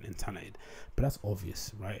 brilliant, and talented. But that's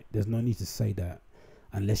obvious, right? There's no need to say that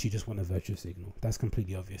unless you just want a virtue signal. That's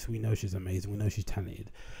completely obvious. We know she's amazing. We know she's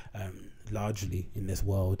talented. Largely in this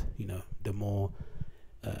world, you know, the more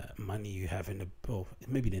money you have in the, well,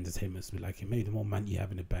 maybe the entertainment's like it, maybe the more money you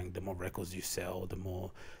have in the bank, the more records you sell, the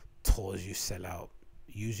more tours you sell out,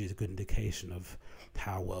 usually is a good indication of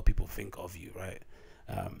how well people think of you, right?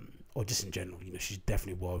 Or just in general, you know, she's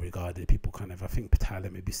definitely well regarded. People kind of, I think Tyler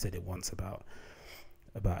maybe said it once about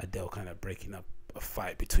Adele kind of breaking up a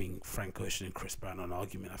fight between Frank Ocean and Chris Brown, on an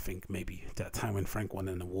argument. I think maybe that time when Frank won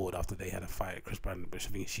an award after they had a fight, Chris Brown, I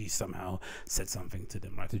think she somehow said something to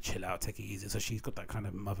them, right, to chill out, take it easy. So she's got that kind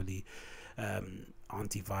of motherly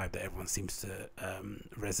auntie vibe that everyone seems to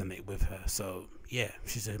resonate with her. So yeah,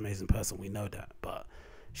 she's an amazing person, we know that, but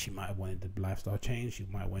she might have wanted the lifestyle change. She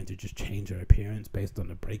might have wanted to just change her appearance based on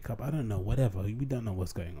the breakup. I don't know, whatever. We don't know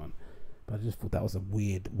what's going on. But I just thought that was a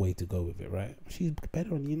weird way to go with it, right? She's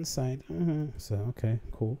better on the inside. So, okay,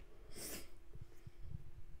 cool.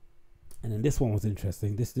 And then this one was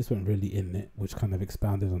interesting. This went really in it, which kind of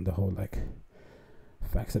expounded on the whole, like,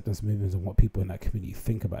 for acceptance movements and what people in that community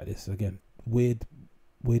think about this. Again, weird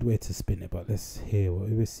way to spin it, but let's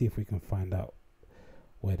see if we can find out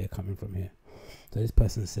where they're coming from here. So this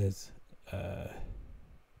person says,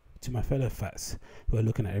 to my fellow fats who are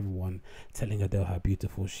looking at everyone, telling Adele how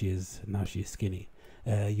beautiful she is, now she is skinny.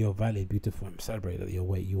 You're valid, beautiful, and celebrate that your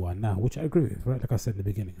weight you are now, which I agree with, right? Like I said in the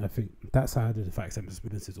beginning, I think that side of the fat acceptance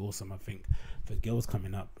movement is awesome. I think for girls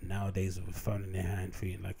coming up nowadays with a phone in their hand,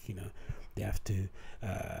 feeling like, you know, they have to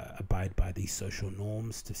abide by these social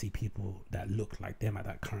norms to see people that look like them at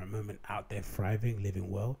that current moment out there thriving,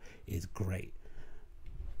 living well, is great.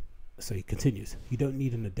 So he continues, you don't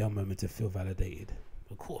need an Adele moment to feel validated.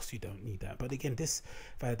 Of course you don't need that, but again, this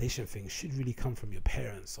validation thing should really come from your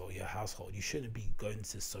parents or your household. You shouldn't be going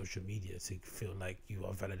to social media to feel like you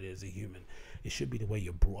are validated as a human. It should be the way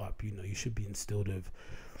you're brought up. You know, you should be instilled with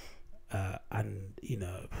an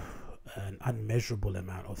unmeasurable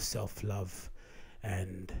amount of self-love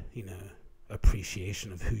and, you know,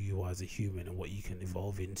 appreciation of who you are as a human and what you can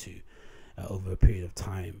evolve into over a period of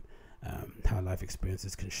time. How life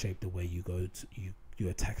experiences can shape the way you go to, you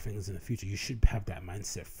attack things in the future. You should have that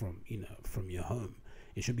mindset from your home.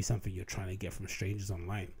 It should be something you're trying to get from strangers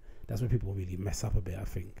online. That's where people really mess up a bit, I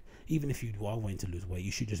think. Even if you are wanting to lose weight,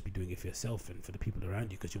 you should just be doing it for yourself and for the people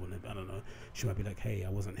around you, because you want to, I don't know, she might be like, hey, I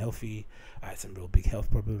wasn't healthy, I had some real big health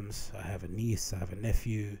problems, I have a niece, I have a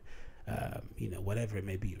nephew, you know, whatever it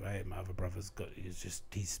may be, right? My other brother's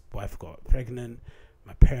his wife got pregnant,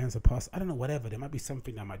 my parents are passed, I don't know, whatever. There might be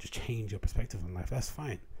something that might just change your perspective on life. That's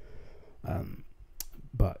fine.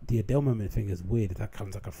 But the Adele moment thing is weird. That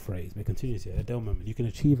comes like a phrase. But it continues here. Adele moment. You can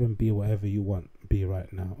achieve and be whatever you want. Be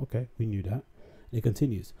right now. Okay, we knew that. And it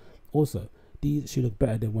continues. Also, she looked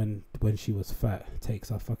better than when she was fat.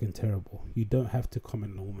 Takes are fucking terrible. You don't have to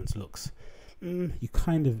comment on a woman's looks. You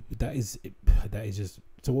kind of, that is just,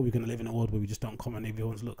 so what, we're going to live in a world where we just don't comment on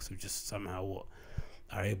everyone's looks? We just somehow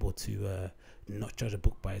are able to not judge a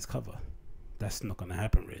book by its cover. That's not going to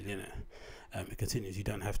happen, really, isn't it? It continues, you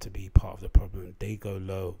don't have to be part of the problem. They go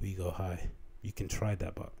low, we go high. You can try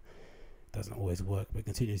that, but it doesn't always work. But it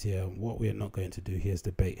continues here, what we are not going to do here is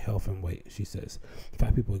debate health and weight. She says,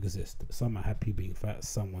 fat people exist. Some are happy being fat,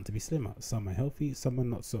 some want to be slimmer. Some are healthy, some are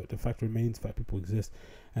not so. The fact remains, fat people exist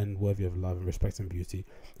and worthy of love and respect and beauty,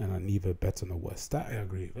 and are neither better nor worse. That I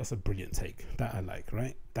agree. That's a brilliant take. That I like,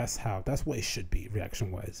 right? That's what it should be,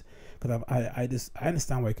 reaction wise. Because I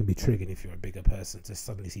understand why it can be triggering if you're a bigger person to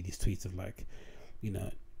suddenly see these tweets of, like, you know,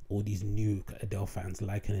 all these new Adele fans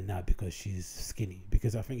liking her now because she's skinny.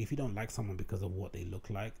 Because I think if you don't like someone because of what they look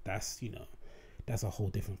like, that's, you know, that's a whole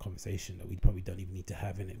different conversation that we probably don't even need to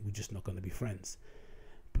have in it. We're just not going to be friends.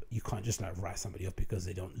 But you can't just like write somebody off because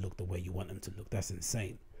they don't look the way you want them to look. That's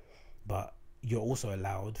insane. But you're also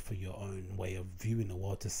allowed, for your own way of viewing the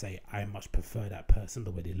world, to say, I much prefer that person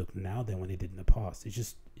the way they look now than when they did in the past. It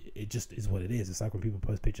just is what it is. It's like when people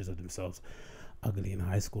post pictures of themselves ugly in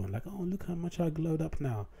high school and like, oh, look how much I glowed up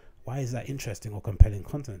now. Why is that interesting or compelling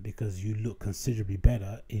content? Because you look considerably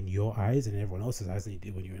better in your eyes and everyone else's eyes than you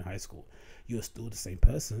did when you were in high school. You're still the same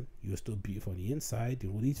person. You're still beautiful on the inside,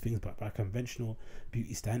 doing all these things, but by conventional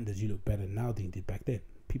beauty standards, you look better now than you did back then.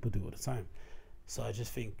 People do it all the time. So I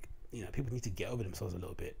just think, you know, people need to get over themselves a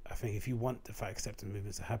little bit. I think if you want the fat acceptance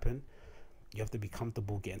movement to happen, you have to be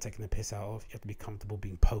comfortable getting taken the piss out of. You have to be comfortable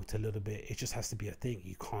being poked a little bit. It just has to be a thing.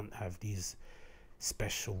 You can't have these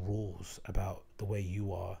special rules about the way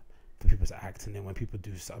you are for people to act, and then when people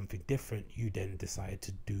do something different, you then decide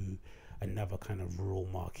to do another kind of rule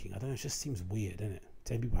marking. I don't know, it just seems weird, doesn't it?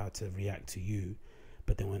 Telling people how to react to you,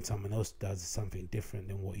 but then when someone else does something different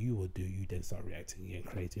than what you would do, you then start reacting and getting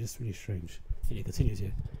creative. It's really strange. And it continues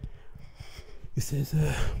here. It says,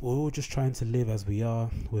 we're all just trying to live as we are,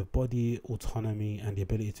 with body, autonomy, and the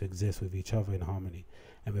ability to exist with each other in harmony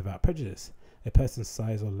and without prejudice. A person's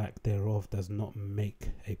size or lack thereof does not make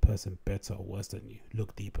a person better or worse than you.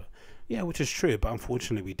 Look deeper. Yeah, which is true, but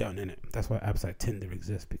unfortunately we don't, innit? That's why apps like Tinder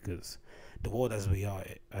exist, because the world as we are,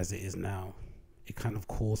 as it is now, it kind of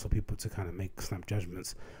calls for people to kind of make snap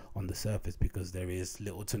judgments on the surface, because there is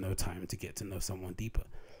little to no time to get to know someone deeper.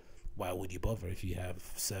 Why would you bother if you have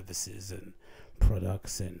services and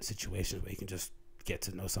products and situations where you can just get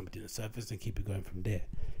to know somebody on the surface and keep it going from there?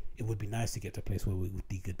 It would be nice to get to a place where we would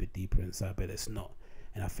dig a bit deeper inside, but it's not.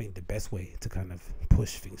 And I think the best way to kind of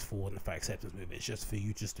push things forward in the acceptance movement is just for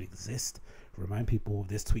you just to exist. Remind people of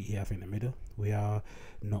this tweet here, I think, in the middle. We are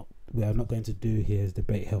not going to do here is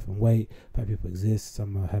debate health and weight. Fat people exist.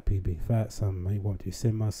 Some are happy being fat. Some may want to be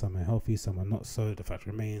slimmer. Some are healthy. Some are not so. The fact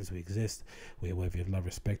remains, we exist. We are worthy of love,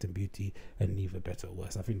 respect, and beauty, and neither better or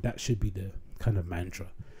worse. I think that should be the kind of mantra.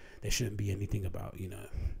 There shouldn't be anything about, you know,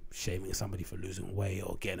 shaming somebody for losing weight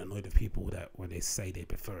or getting annoyed with people that when they say they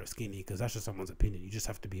prefer a skinny, because that's just someone's opinion. You just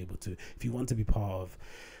have to be able to, if you want to be part of,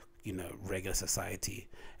 you know, regular society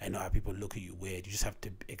and not have people look at you weird, you just have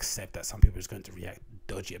to accept that some people are just going to react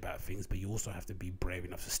dodgy about things, but you also have to be brave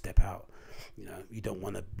enough to step out. You know, you don't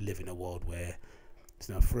want to live in a world where,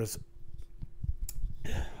 you know, for us,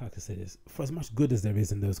 how can I say this, for as much good as there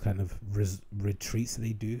is in those kind of retreats that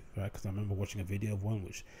they do, right? Because I remember watching a video of one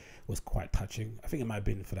which was quite touching. I think it might have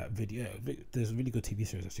been for that video. There's a really good TV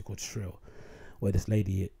series actually called Shrill, where this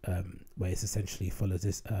lady, where it's essentially follows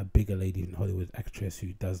this bigger lady in Hollywood actress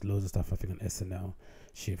who does loads of stuff, I think, on SNL.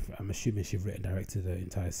 I'm assuming she's written and directed the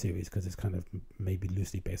entire series, because it's kind of maybe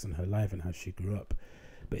loosely based on her life and how she grew up.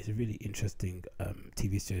 But it's a really interesting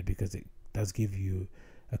TV series, because it does give you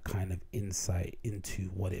a kind of insight into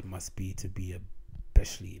what it must be to be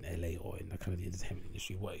especially in LA or in the kind of the entertainment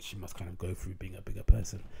industry, what she must kind of go through being a bigger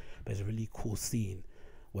person. But there's a really cool scene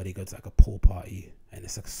where they go to like a pool party, and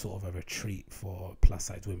it's like sort of a retreat for plus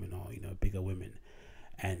size women, or, you know, bigger women.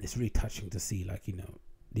 And it's really touching to see, like, you know,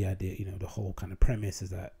 the idea, you know, the whole kind of premise is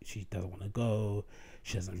that she doesn't want to go,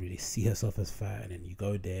 she doesn't really see herself as fat, and then you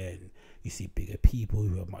go there and you see bigger people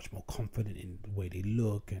who are much more confident in the way they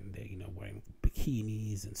look, and they're, you know, wearing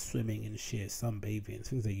bikinis and swimming and shit, sunbathing, and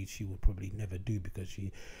things that she would probably never do because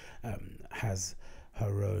she has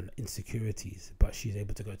her own insecurities, but she's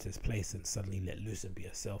able to go to this place and suddenly let loose and be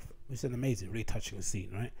herself, which is an amazing, really touching scene,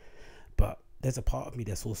 right? But there's a part of me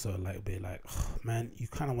that's also like a bit like, oh, man, you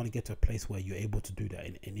kind of want to get to a place where you're able to do that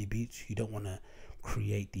in any beach. You don't want to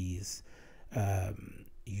create these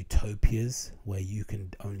utopias where you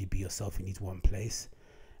can only be yourself in this one place,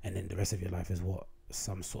 and then the rest of your life is what,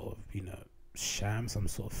 some sort of, you know, sham, some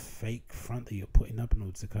sort of fake front that you're putting up in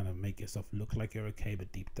order to kind of make yourself look like you're okay,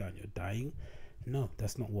 but deep down you're dying. No,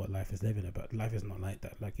 that's not what life is living about. Life is not like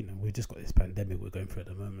that. Like, you know, we've just got this pandemic we're going through at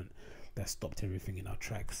the moment that stopped everything in our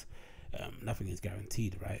tracks. Nothing is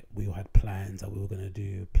guaranteed, right? We all had plans that we were going to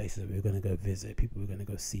do, places that we were going to go visit, people we were going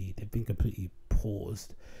to go see. They've been completely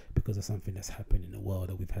paused because of something that's happened in the world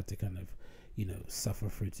that we've had to kind of, you know, suffer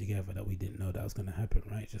through together, that we didn't know that was going to happen,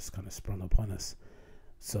 right? Just kind of sprung upon us.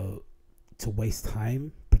 So to waste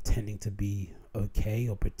time pretending to be okay,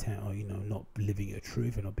 or pretend, or, you know, not living your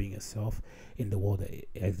truth and not being yourself in the world that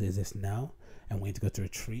exists now, and wanting to go to a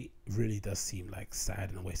retreat, really does seem like sad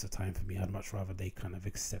and a waste of time for me. I'd much rather they kind of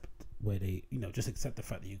accept where they, you know, just accept the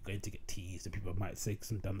fact that you're going to get teased and people might say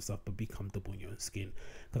some dumb stuff, but be comfortable in your own skin,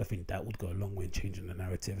 because I think that would go a long way in changing the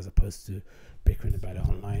narrative as opposed to bickering about it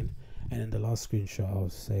online. And then the last screenshot I'll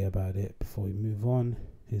say about it before we move on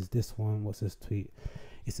is this one. What's this tweet?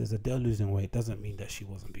 It says, Adele losing weight doesn't mean that she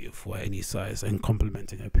wasn't beautiful at any size, and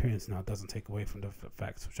complimenting her appearance now doesn't take away from the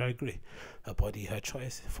facts, which I agree. Her body, her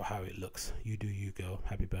choice for how it looks. You do you, girl.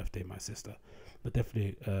 Happy birthday, my sister. But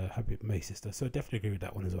definitely, happy my sister. So definitely agree with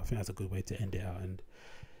that one as well. I think that's a good way to end it out. And,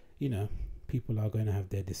 you know, people are going to have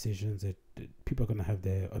their decisions. People are going to have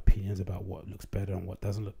their opinions about what looks better and what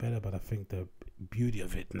doesn't look better. But I think the beauty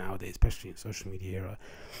of it nowadays, especially in social media era,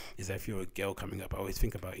 is that if you're a girl coming up, I always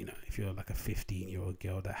think about, you know, if you're like a 15-year-old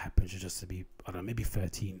girl that happens to just to be, I don't know, maybe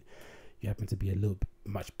 13, you happen to be a little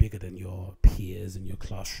much bigger than your peers in your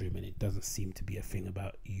classroom, and it doesn't seem to be a thing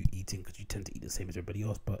about you eating, because you tend to eat the same as everybody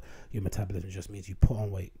else, but your metabolism just means you put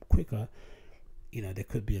on weight quicker. You know, there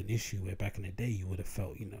could be an issue where back in the day you would have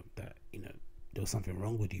felt, you know, that, you know, there was something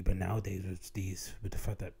wrong with you. But nowadays with the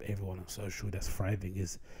fact that everyone on social that's thriving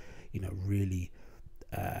is, really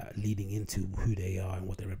leading into who they are and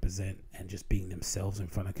what they represent, and just being themselves in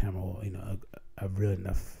front of camera, or a real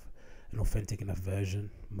enough, an authentic enough version,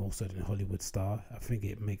 more so than a Hollywood star. I think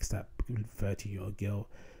it makes that 13-year-old girl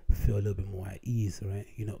feel a little bit more at ease, right?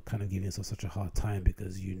 You're not kind of giving yourself such a hard time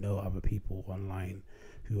because other people online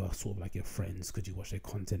who are sort of like your friends because you watch their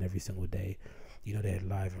content every single day. They're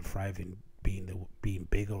live and thriving, being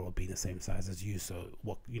bigger or being the same size as you. So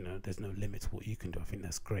there's no limit to what you can do. I think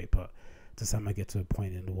that's great, but to some I get to a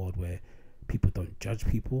point in the world where people don't judge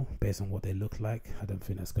people based on what they look like. I don't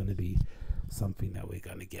think that's going to be something that we're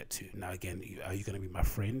going to get to. Now again, are you going to be my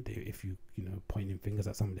friend if you pointing fingers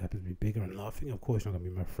at somebody that happens to be bigger and laughing? Of course you're not going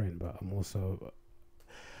to be my friend, but I'm also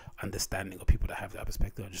understanding of people that have that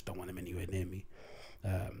perspective. I just don't want them anywhere near me.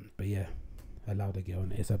 But yeah, allow the girl,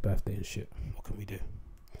 and it's her birthday and shit. What can we do?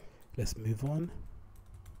 Let's move on.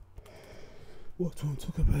 What do I want to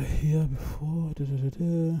talk about here before?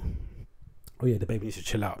 Oh yeah, DaBaby needs to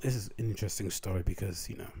chill out. This is an interesting story because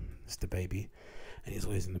it's DaBaby and he's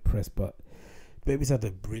always in the press, but DaBaby's had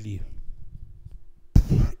a really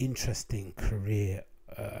interesting career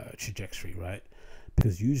trajectory, right?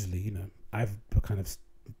 Because usually, I've kind of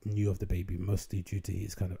knew of DaBaby mostly due to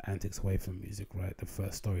his kind of antics away from music, right? The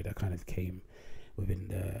first story that kind of came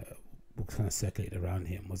what kind of circulated around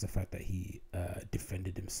him was the fact that he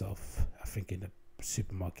defended himself, I think in a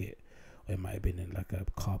supermarket, or it might have been in like a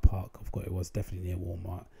car park. Of course, it was definitely near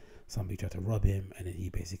Walmart. Somebody tried to rob him, and then he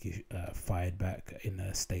basically fired back in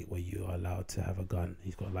a state where you are allowed to have a gun.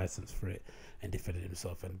 He's got a license for it, and defended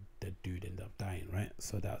himself, and the dude ended up dying, right?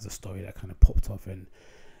 So that was a story that kind of popped off, and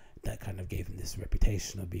that kind of gave him this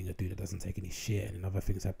reputation of being a dude that doesn't take any shit. And other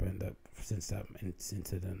things happened that since that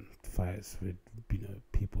incident, fights with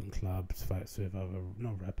people in clubs, fights with other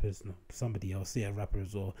somebody else,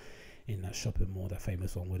 rappers, or in that shopping mall, that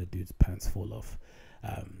famous one where the dude's pants fall off.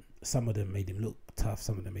 Some of them made him look tough,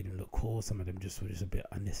 some of them made him look cool, some of them just were just a bit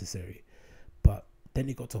unnecessary. But then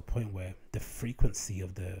it got to a point where the frequency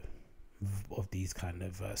of these kind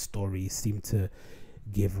of stories seemed to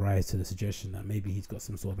give rise to the suggestion that maybe he's got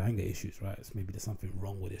some sort of anger issues, right? So maybe there's something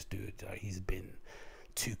wrong with this dude. He's been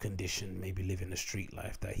too conditioned, maybe living a street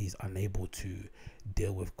life, that he's unable to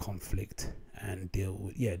deal with conflict and deal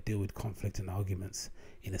with conflict and arguments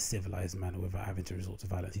in a civilized manner without having to resort to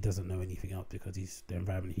violence. He doesn't know anything else because the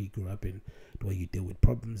environment he grew up in, the way you deal with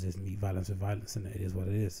problems is meet violence with violence, and it is what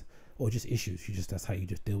it is. Or just issues. That's how you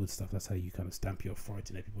just deal with stuff. That's how you kind of stamp your authority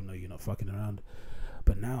and let people know you're not fucking around.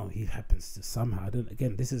 But now he happens to somehow,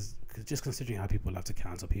 this is just considering how people love to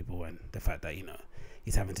cancel people, and the fact that,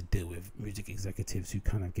 he's having to deal with music executives who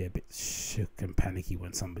kind of get a bit shook and panicky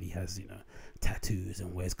when somebody has, tattoos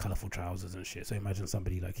and wears colorful trousers and shit. So imagine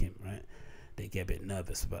somebody like him, right? They get a bit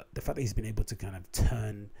nervous. But the fact that he's been able to kind of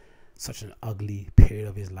turn such an ugly period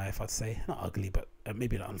of his life, I'd say, not ugly, but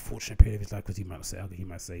maybe an unfortunate period of his life, because he might say ugly, he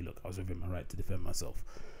might say, look, I was within my right to defend myself.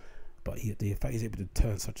 But the fact he's able to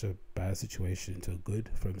turn such a bad situation into a good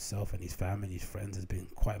for himself and his family and his friends has been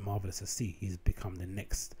quite marvelous to see. He's become the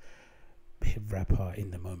next hip rapper in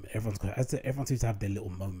the moment. Everyone seems to have their little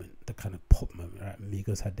moment, the kind of pop moment, right?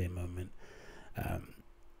 Migos had their moment.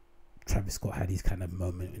 Travis Scott had his kind of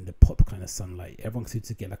moment in the pop kind of sunlight. Everyone seems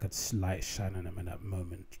to get like a slight shine on them in that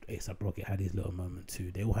moment. A$AP Rocky had his little moment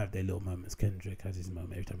too. They all have their little moments. Kendrick has his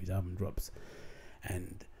moment every time his album drops.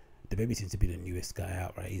 And DaBaby seems to be the newest guy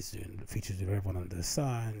out, right? He's doing features with everyone under the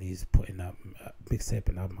sun. He's putting up mixtape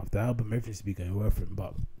and album after album. Everything seems to be going well for him,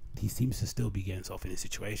 but he seems to still be getting himself in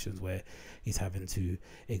situations where he's having to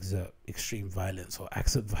exert extreme violence or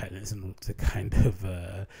acts of violence in order to kind of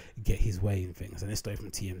get his way in things. And this story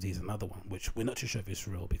from TMZ is another one, which we're not too sure if it's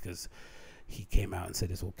real because he came out and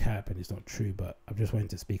said it's all cap and it's not true, but I'm just wanting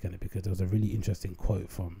to speak on it because there was a really interesting quote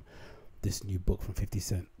from this new book from 50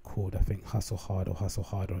 Cent called, I think, Hustle Hard or Hustle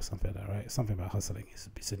Harder or something like that, right? Something about hustling.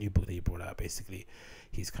 It's a new book that he brought out. Basically,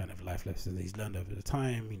 his kind of life lessons he's learned over the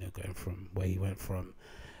time, going from where he went from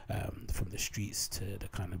the streets to the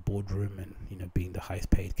kind of boardroom and, being the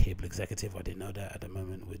highest paid cable executive. I didn't know that at the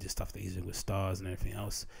moment with the stuff that he's doing with stars and everything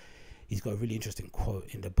else. He's got a really interesting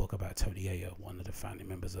quote in the book about Tony Yayo, one of the founding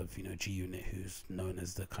members of, G Unit, who's known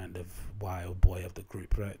as the kind of wild boy of the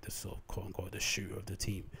group, right? The sort of quote unquote the shooter of the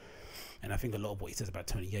team. And I think a lot of what he says about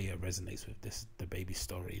Tony Yayo resonates with DaBaby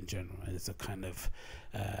story in general. And it's a kind of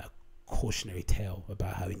cautionary tale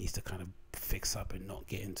about how he needs to kind of fix up and not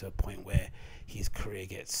get into a point where his career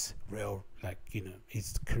gets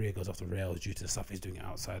his career goes off the rails due to the stuff he's doing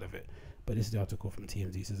outside of it. But this is the article from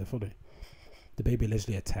TMZ. It says the following: DaBaby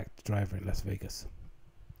allegedly attacked driver in Las Vegas.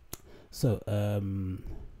 So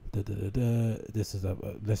This is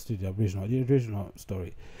let's do the original. The original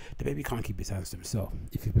story. DaBaby can't keep his hands to himself.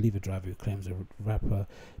 If you believe a driver who claims a rapper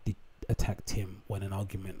attacked him when an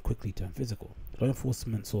argument quickly turned physical. Law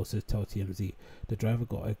enforcement sources tell TMZ the driver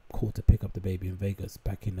got a call to pick up DaBaby in Vegas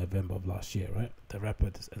back in November of last year, right? The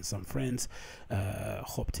rapper and some friends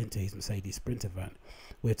hopped into his Mercedes Sprinter van.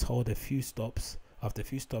 We're told after a few stops,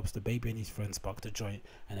 DaBaby and his friends sparked a joint,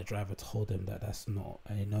 and the driver told them that that's not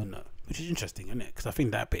a no-no, which is interesting, isn't it? Because I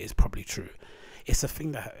think that bit is probably true. It's a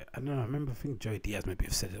thing that, I don't know, I think Joey Diaz maybe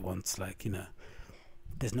have said it once, like, you know,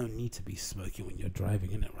 there's no need to be smoking when you're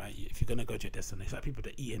driving, innit, right? If you're going to go to your destination, like people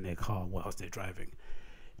that eat in their car whilst they're driving,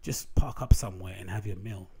 just park up somewhere and have your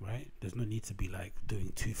meal, right? There's no need to be like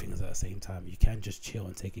doing two things at the same time. You can just chill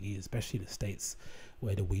and take it easy, especially in the States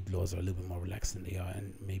where the weed laws are a little bit more relaxed than they are,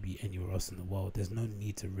 and maybe anywhere else in the world. There's no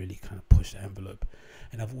need to really kind of push the envelope.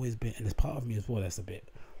 And I've always been, and there's part of me as well that's a bit,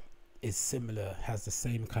 is similar, has the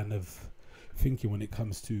same kind of thinking when it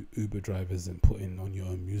comes to Uber drivers and putting on your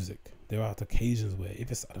own music. There are occasions where,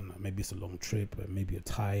 if it's, I don't know, maybe it's a long trip, or maybe you're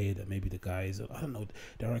tired, or maybe the guys, I don't know,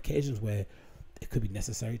 there are occasions where it could be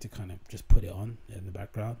necessary to kind of just put it on in the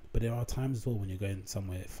background. But there are times as well when you're going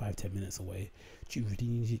somewhere 5-10 minutes away, do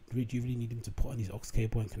you really need him to put on his aux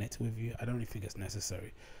cable and connect it with you? I don't really think it's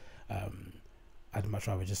necessary. I'd much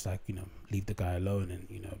rather just, like, you know, leave the guy alone and,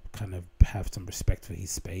 you know, kind of have some respect for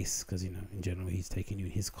his space, because, you know, in general he's taking you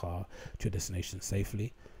in his car to a destination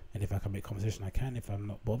safely. And if I can make conversation, I can. If I'm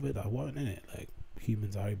not bothered, I won't, innit? Like,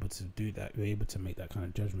 humans are able to do that. We're able to make that kind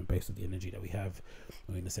of judgment based on the energy that we have.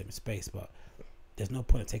 We're in the same space, but there's no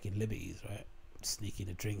point in taking liberties, right? Sneaking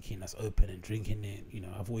a drink in that's open and drinking it. You know,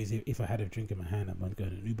 I've always, if I had a drink in my hand, I'm going to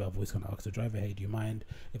an Uber, I've always going to ask the driver, hey, do you mind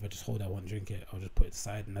if I just hold that one, drink it? I'll just put it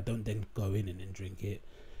aside, and I don't then go in and then drink it.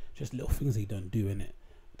 Just little things that you don't do in it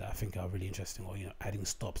that I think are really interesting. Or, you know, adding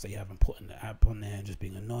stops that you haven't put in the app on there and just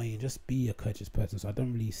being annoying. Just be a courteous person. So I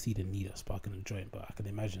don't really see the need of sparking a joint, but I can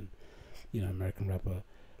imagine, you know, American rapper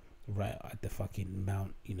right at the fucking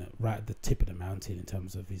mount, you know, right at the tip of the mountain in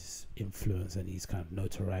terms of his influence and his kind of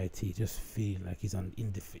notoriety, just feeling like he's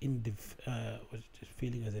just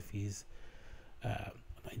feeling as if he's not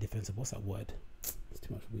indefensible. What's that word? It's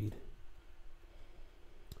too much weed.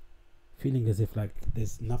 Feeling as if like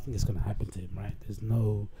there's nothing that's gonna happen to him, right? There's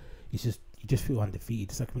no, it's just, you just feel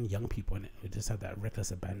undefeated. It's like when young people in it, we just have that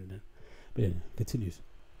reckless abandon. But anyway, continues.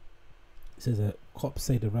 It says that cops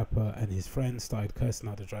say the rapper and his friends started cursing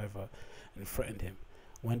out the driver and threatened him.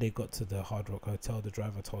 When they got to the Hard Rock Hotel, the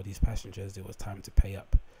driver told his passengers it was time to pay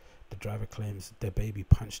up. The driver claims DaBaby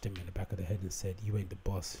punched him in the back of the head and said, "You ain't the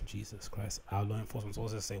boss." Jesus Christ. Our law enforcement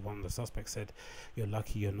also say one of the suspects said, "You're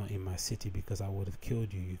lucky you're not in my city because I would have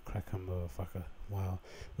killed you, you cracker motherfucker." Wow.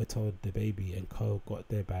 We're told DaBaby and co got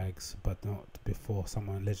their bags, but not before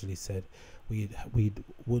someone allegedly said we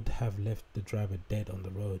would have left the driver dead on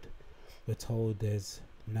the road. We're told there's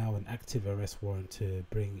now an active arrest warrant to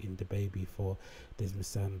bring in DaBaby for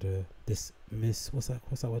what's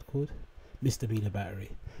that word called? Misdemeanor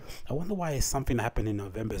battery. I wonder why it's something that happened in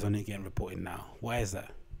November is only getting reported now. Why is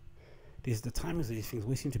that? Because the timings of these things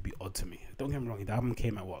always seem to be odd to me. Don't get me wrong, the album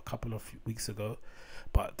came out a couple of weeks ago,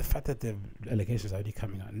 but the fact that the allegations are only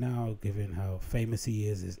coming out now, given how famous he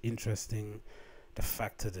is interesting. The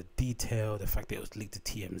fact of the detail, the fact that it was leaked to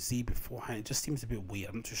TMZ beforehand, it just seems a bit weird.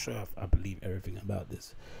 I'm not too sure if I believe everything about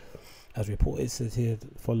this. As reported, says here,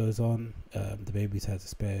 follows on, DaBaby's had a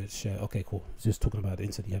spare share. Okay, cool. Just talking about the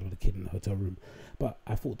incident he had with the kid in the hotel room. But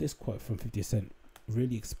I thought this quote from 50 Cent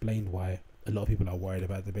really explained why a lot of people are worried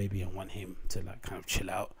about DaBaby and want him to like kind of chill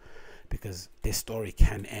out, because this story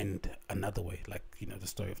can end another way. Like, you know, the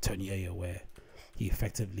story of Tony Yayo, where he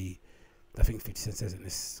effectively, I think 50 Cent says in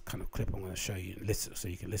this kind of clip I'm going to show you, listen, so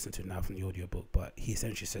you can listen to it now from the audiobook, but he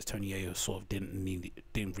essentially says Tony Yayo sort of didn't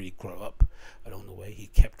really grow up along the way. He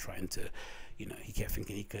kept trying to, you know, he kept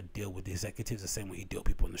thinking he could deal with the executives the same way he dealt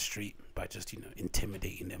with people on the street, by just, you know,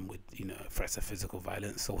 intimidating them with, you know, threats of physical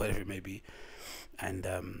violence or whatever it may be. And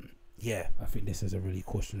yeah, I think this is a really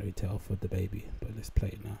cautionary tale for DaBaby, but let's play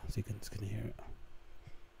it now so you can hear it.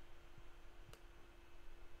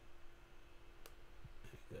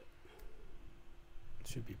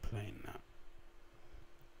 Should be playing now.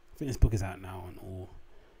 I think this book is out now on all,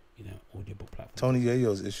 you know, audiobook platforms. Tony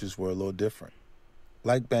Yayo's issues were a little different.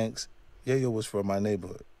 Like Banks, Yayo was from my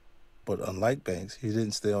neighborhood, but unlike Banks, he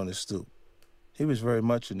didn't stay on his stoop. He was very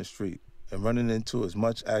much in the street and running into as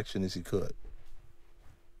much action as he could.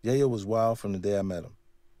 Yayo was wild from the day I met him.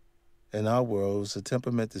 In our world, it was a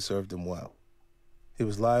temperament that served him well. He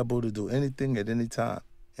was liable to do anything at any time,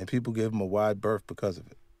 and people gave him a wide berth because of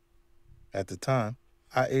it. At the time,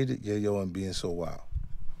 I aided Yayo in being so wild.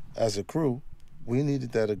 As a crew, We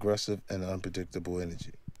needed that aggressive and unpredictable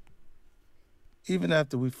energy. Even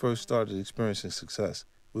after we first started experiencing success,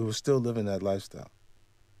 we were still living that lifestyle.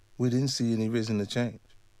 We didn't see any reason to change.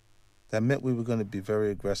 That meant we were going to be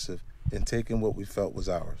very aggressive in taking what we felt was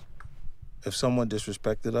ours. If someone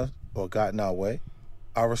disrespected us or got in our way,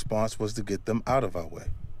 our response was to get them out of our way,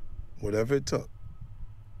 whatever it took.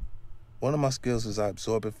 One of my skills is I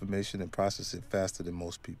absorb information and process it faster than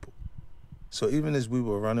most people. So even as we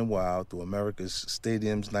were running wild through America's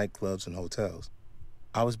stadiums, nightclubs, and hotels,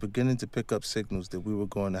 I was beginning to pick up signals that we were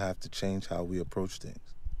going to have to change how we approach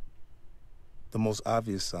things. The most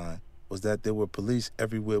obvious sign was that there were police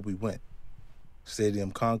everywhere we went.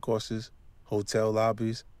 Stadium concourses, hotel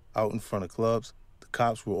lobbies, out in front of clubs, the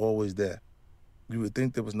cops were always there. You would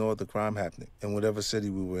think there was no other crime happening in whatever city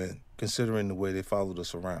we were in, considering the way they followed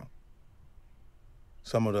us around.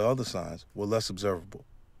 Some of the other signs were less observable.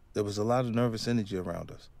 There was a lot of nervous energy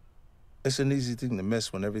around us. It's an easy thing to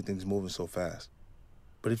miss when everything's moving so fast.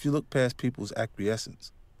 But if you look past people's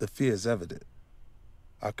acquiescence, the fear is evident.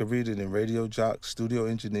 I could read it in radio jocks, studio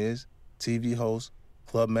engineers, TV hosts,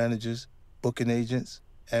 club managers, booking agents,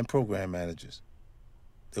 and program managers.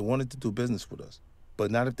 They wanted to do business with us,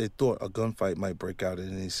 but not if they thought a gunfight might break out at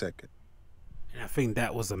any second. And I think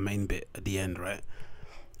that was the main bit at the end, right?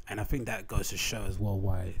 And I think that goes to show as well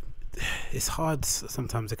why it's hard.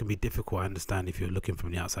 Sometimes it can be difficult. I understand if you're looking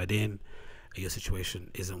from the outside in, and your situation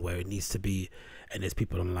isn't where it needs to be, and there's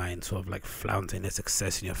people online sort of like flaunting their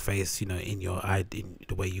success in your face, you know, in your eye, in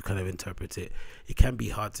the way you kind of interpret it. It can be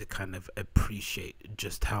hard to kind of appreciate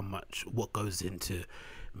just how much what goes into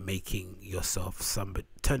making yourself somebody,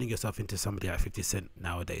 turning yourself into somebody like 50 Cent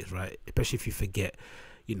nowadays, right? Especially if you forget,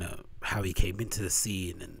 you know, how he came into the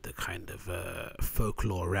scene and the kind of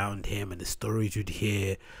folklore around him and the stories you'd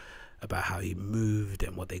hear about how he moved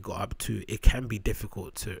and what they got up to. It can be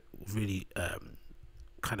difficult to really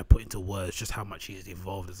kind of put into words just how much he has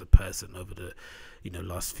evolved as a person over the, you know,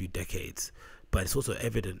 last few decades. But it's also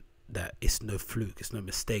evident that it's no fluke, it's no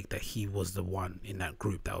mistake that he was the one in that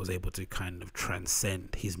group that was able to kind of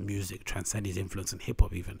transcend his music, transcend his influence in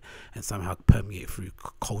hip-hop even, and somehow permeate through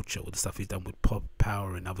culture with the stuff he's done with pop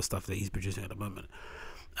power and other stuff that he's producing at the moment.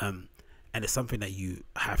 And it's something that you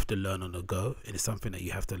have to learn on the go, and it's something that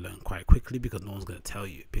you have to learn quite quickly, because no one's going to tell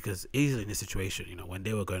you. Because easily in this situation, you know, when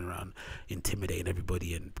they were going around intimidating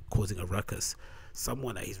everybody and causing a ruckus,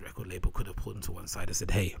 someone at his record label could have pulled him to one side and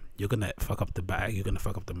said, hey, you're going to fuck up the bag, you're going to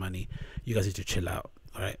fuck up the money, you guys need to chill out,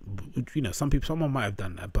 all right? You know, someone might have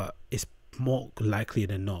done that, but it's more likely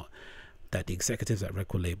than not that the executives at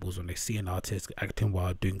record labels, when they see an artist acting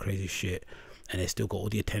wild, doing crazy shit, and they still got all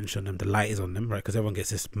the attention and the light is on them, right? Because everyone gets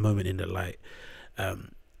this moment in the light.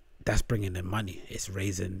 That's bringing them money. It's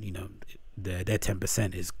raising, you know, their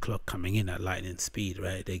 10% is clock coming in at lightning speed,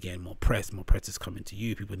 right? They're getting more press is coming to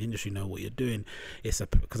you. People in the industry know what you're doing.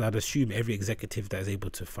 Because I'd assume every executive that is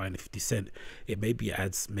able to find 50 Cent, it maybe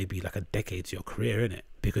adds maybe like a decade to your career, innit?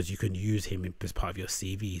 Because you can use him as part of your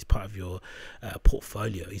CV, he's part of your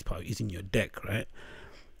portfolio, he's in your deck, right?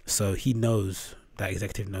 So he knows, that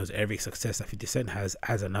executive knows every success that 50 Cent has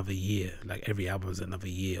adds another year, like every album is another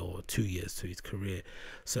year or 2 years to his career.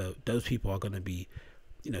 So those people are going to be,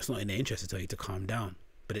 you know, it's not in their interest to tell you to calm down,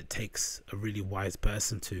 but it takes a really wise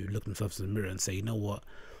person to look themselves in the mirror and say, you know what,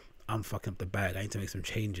 I'm fucking up the bag, I need to make some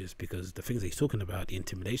changes, because the things that he's talking about, the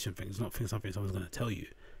intimidation thing, is not something someone's going to tell you.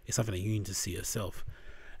 It's something that you need to see yourself.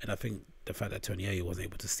 And I think the fact that Tony A wasn't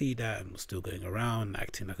able to see that and was still going around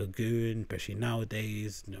acting like a goon, especially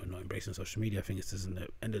nowadays, you know, not embracing social media, I think this is in the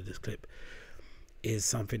end of this clip, is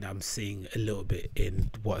something that I'm seeing a little bit in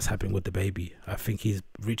what's happening with DaBaby. I think he's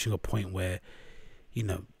reaching a point where, you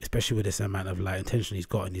know, especially with this amount of like attention he's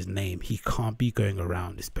got in his name, he can't be going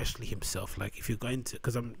around, especially himself. Like if you're going to,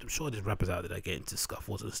 because I'm sure there's rappers out there that get into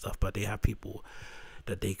scuffles and stuff, but they have people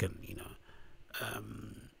that they can, you know,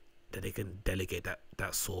 that they can delegate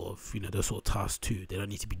that sort of, you know, those sort of tasks to. They don't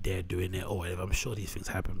need to be there doing it or whatever. I'm sure these things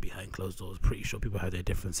happen behind closed doors. Pretty sure people have their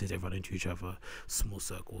differences, they run into each other, small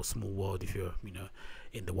circle, small world if you're, you know,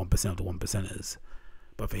 in the 1% of the 1%ers.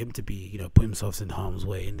 But for him to be, you know, put himself in harm's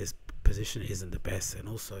way in this position isn't the best. And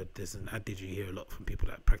also there's an adage you hear a lot from people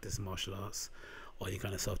that practice martial arts or any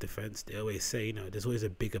kind of self-defense. They always say, you know, there's always a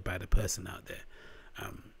bigger, badder person out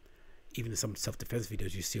there. even in some self-defense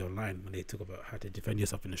videos you see online, when they talk about how to defend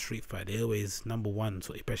yourself in a street fight, they always, number one,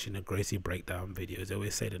 so especially in the Gracie breakdown videos, they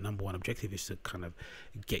always say the number one objective is to kind of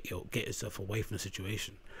get yourself away from the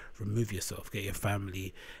situation, remove yourself, get your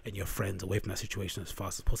family and your friends away from that situation as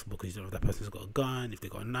fast as possible, because you don't know if that person's got a gun, if they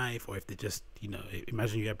got a knife, or if they just, you know,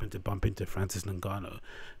 imagine you happen to bump into Francis Ngannou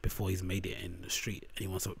before he's made it in the street, and he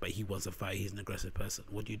wants to fight, he's an aggressive person.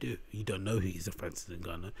 What do? You don't know he's a Francis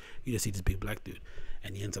Ngannou, you just see this big black dude,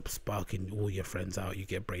 and he ends up sparking all your friends out, you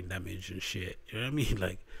get brain damage and shit, you know what I mean?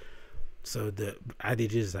 Like, so the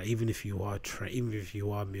adage is that even if you are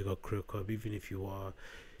Miguel Krukov, even if you are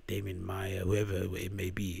Damien Maya, whoever it may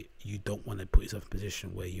be, you don't want to put yourself in a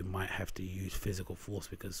position where you might have to use physical force,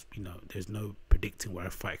 because, you know, there's no predicting where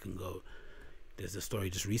a fight can go. There's a story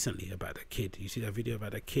just recently about a kid. You see that video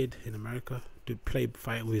about a kid in America? Dude played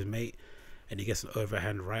fighting with his mate, and he gets an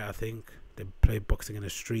overhand right, I think. They play boxing in the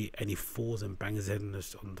street, and he falls and bangs his head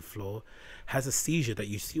on the floor. Has a seizure that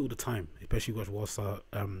you see all the time, especially watch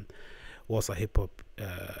Warsaw hip hop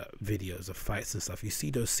videos of fights and stuff. You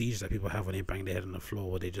see those seizures that people have when they bang their head on the floor,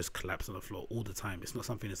 or they just collapse on the floor all the time. It's not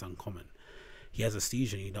something that's uncommon. He has a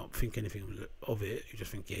seizure, and you don't think anything of it. You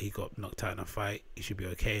just think, yeah, he got knocked out in a fight, he should be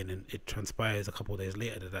okay. And then it transpires a couple of days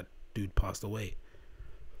later that dude passed away.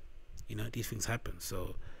 You know, these things happen.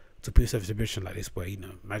 So to put yourself in a situation like this, where, you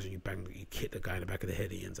know, imagine you hit the guy in the back of the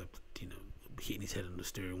head, he ends up, you know, hitting his head on the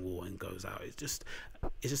steering wheel and goes out. It's just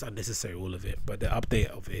unnecessary, all of it. But the update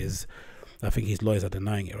of it is, I think his lawyers are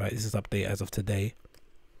denying it, right? This is update as of today.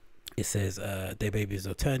 It says DaBaby's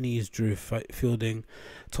attorneys, Drew Fielding,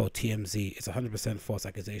 told TMZ it's 100% false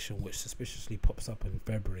accusation, which suspiciously pops up in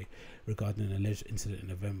February regarding an alleged incident in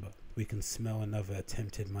November. We can smell another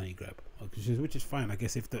attempted money grab, which is fine. I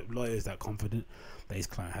guess if the lawyer is that confident that his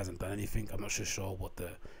client hasn't done anything, I'm not sure what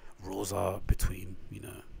the rules are between, you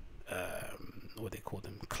know, what they call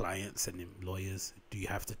them, clients and lawyers. Do you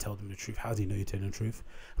have to tell them the truth? How do you know you're telling the truth?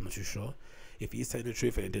 I'm not too sure. If he's telling the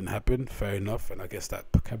truth and it didn't happen, fair enough. And I guess that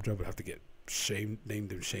cab driver would have to get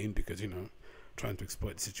named and shamed, because, you know, trying to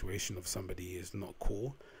exploit the situation of somebody is not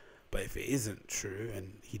cool. But if it isn't true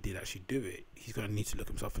and he did actually do it, he's going to need to look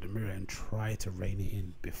himself in the mirror and try to rein it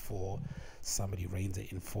in before somebody reins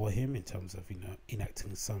it in for him, in terms of, you know,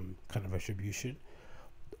 enacting some kind of retribution,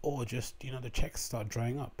 or just, you know, the checks start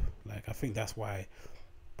drying up. Like, I think that's why,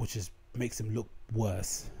 which is makes him look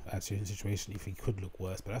worse actually in a situation, if he could look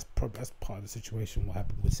worse. But that's part of the situation what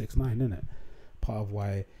happened with 6ix9ine, isn't it? Part of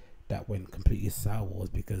why that went completely sour was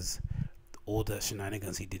because all the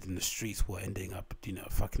shenanigans he did in the streets were ending up, you know,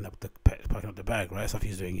 fucking up the bag, right? Stuff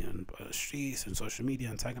he's doing on the streets and social media,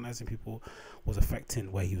 antagonizing people, was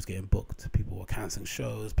affecting where he was getting booked. People were cancelling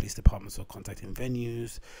shows, police departments were contacting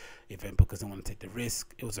venues, event bookers didn't want to take the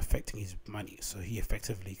risk. It was affecting his money, so he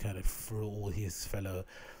effectively kind of threw all his fellow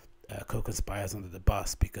co-conspirators under the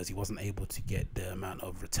bus, because he wasn't able to get the amount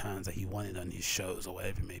of returns that he wanted on his shows, or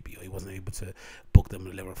whatever it may be, or he wasn't able to book them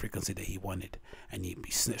at the level of frequency that he wanted, and he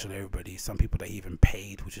snitched on everybody. Some people that he even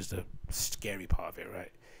paid, which is the scary part of it,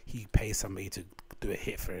 right? He pays somebody to do a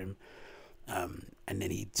hit for him, and then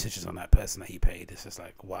he snitches on that person that he paid. It's just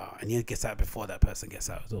like, wow. And he gets out before that person gets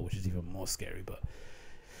out as well, which is even more scary. But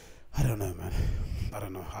I don't know, man. I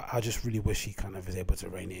don't know. I just really wish he kind of is able to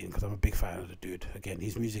rein it in, because I'm a big fan of the dude. Again,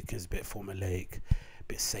 his music is a bit formulaic, a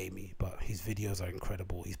bit samey, but his videos are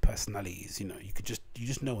incredible. His personalities, you know, you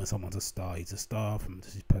just know when someone's a star. He's a star from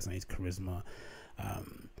his personality, his charisma.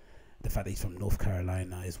 The fact that he's from North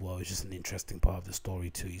Carolina as well is just an interesting part of the story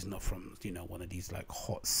too. He's not from, you know, one of these like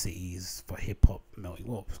hot cities for hip hop melting.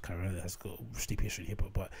 Well, Carolina has got steep history in hip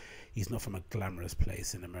hop, but he's not from a glamorous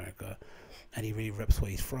place in America, and he really reps where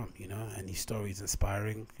he's from, you know. And his story is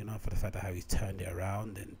inspiring, you know, for the fact that how he's turned it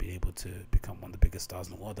around and been able to become one of the biggest stars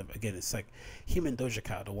in the world. Again, it's like him and Doja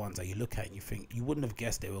Cat are the ones that you look at and you think you wouldn't have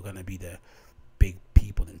guessed they were going to be the big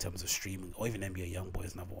people in terms of streaming, or even NBA YoungBoy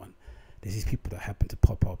is another one. There's these people that happen to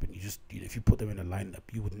pop up, and you just, you know, if you put them in a lineup,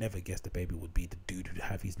 you would never guess DaBaby would be the dude who'd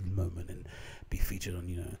have his moment and be featured on,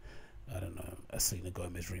 you know, I don't know, a Selena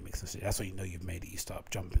Gomez remix and shit. That's when you know you've made it. You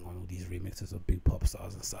start jumping on all these remixes of big pop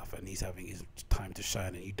stars and stuff, and he's having his time to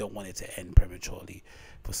shine, and you don't want it to end prematurely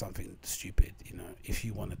for something stupid. You know, if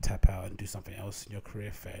you want to tap out and do something else in your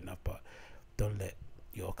career, fair enough, but don't let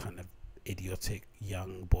your kind of idiotic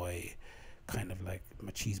young boy kind of like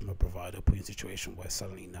machismo bravado put you in a situation where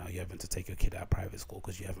suddenly now you're having to take your kid out of private school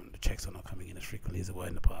because the checks are not coming in as frequently as they were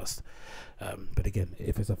in the past. But again,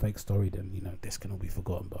 if it's a fake story, then, you know, this can all be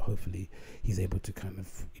forgotten, but hopefully he's able to kind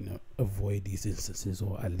of, you know, avoid these instances,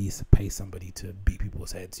 or at least pay somebody to beat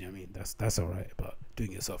people's heads. You know what I mean? That's all right, but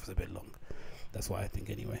doing it yourself is a bit long. That's what I think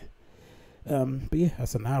anyway. But yeah,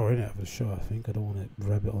 that's an hour in it of the show. I think I don't want to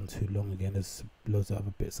rub it on too long again. There's loads of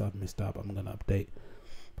other bits I've missed out, but I'm gonna update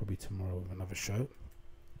probably tomorrow with another show.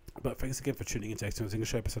 But thanks again for tuning into Agostinho Zinga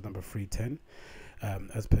Show, episode number 310.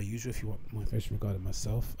 As per usual, if you want more information regarding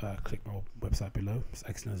myself, click my website below. It's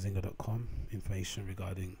agostinhozinga.com. Information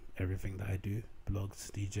regarding everything that I do: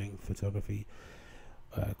 blogs, DJing, photography,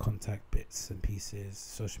 contact bits and pieces,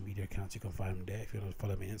 social media accounts. You can find them there. If you want to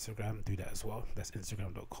follow me on Instagram, do that as well. That's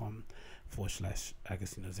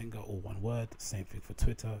instagram.com/Agostinho Zinga, all one word. Same thing for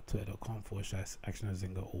Twitter, twitter.com/Agostinho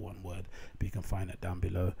Zinga, all one word. But you can find it down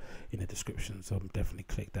below in the description, so definitely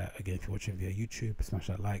click that. Again, if you're watching via YouTube, smash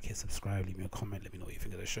that like, hit subscribe, leave me a comment, let me know what you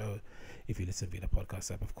think of the show. If you listen via the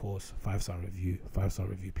podcast app, of course, 5-star review,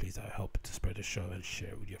 please. That'll help to spread the show and share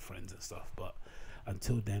it with your friends and stuff. But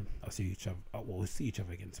until then, we'll see each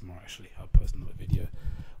other again tomorrow. Actually, I'll post another video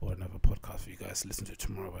or another podcast for you guys to listen to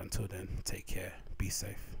tomorrow. But until then, take care, be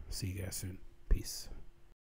safe, see you guys soon, peace.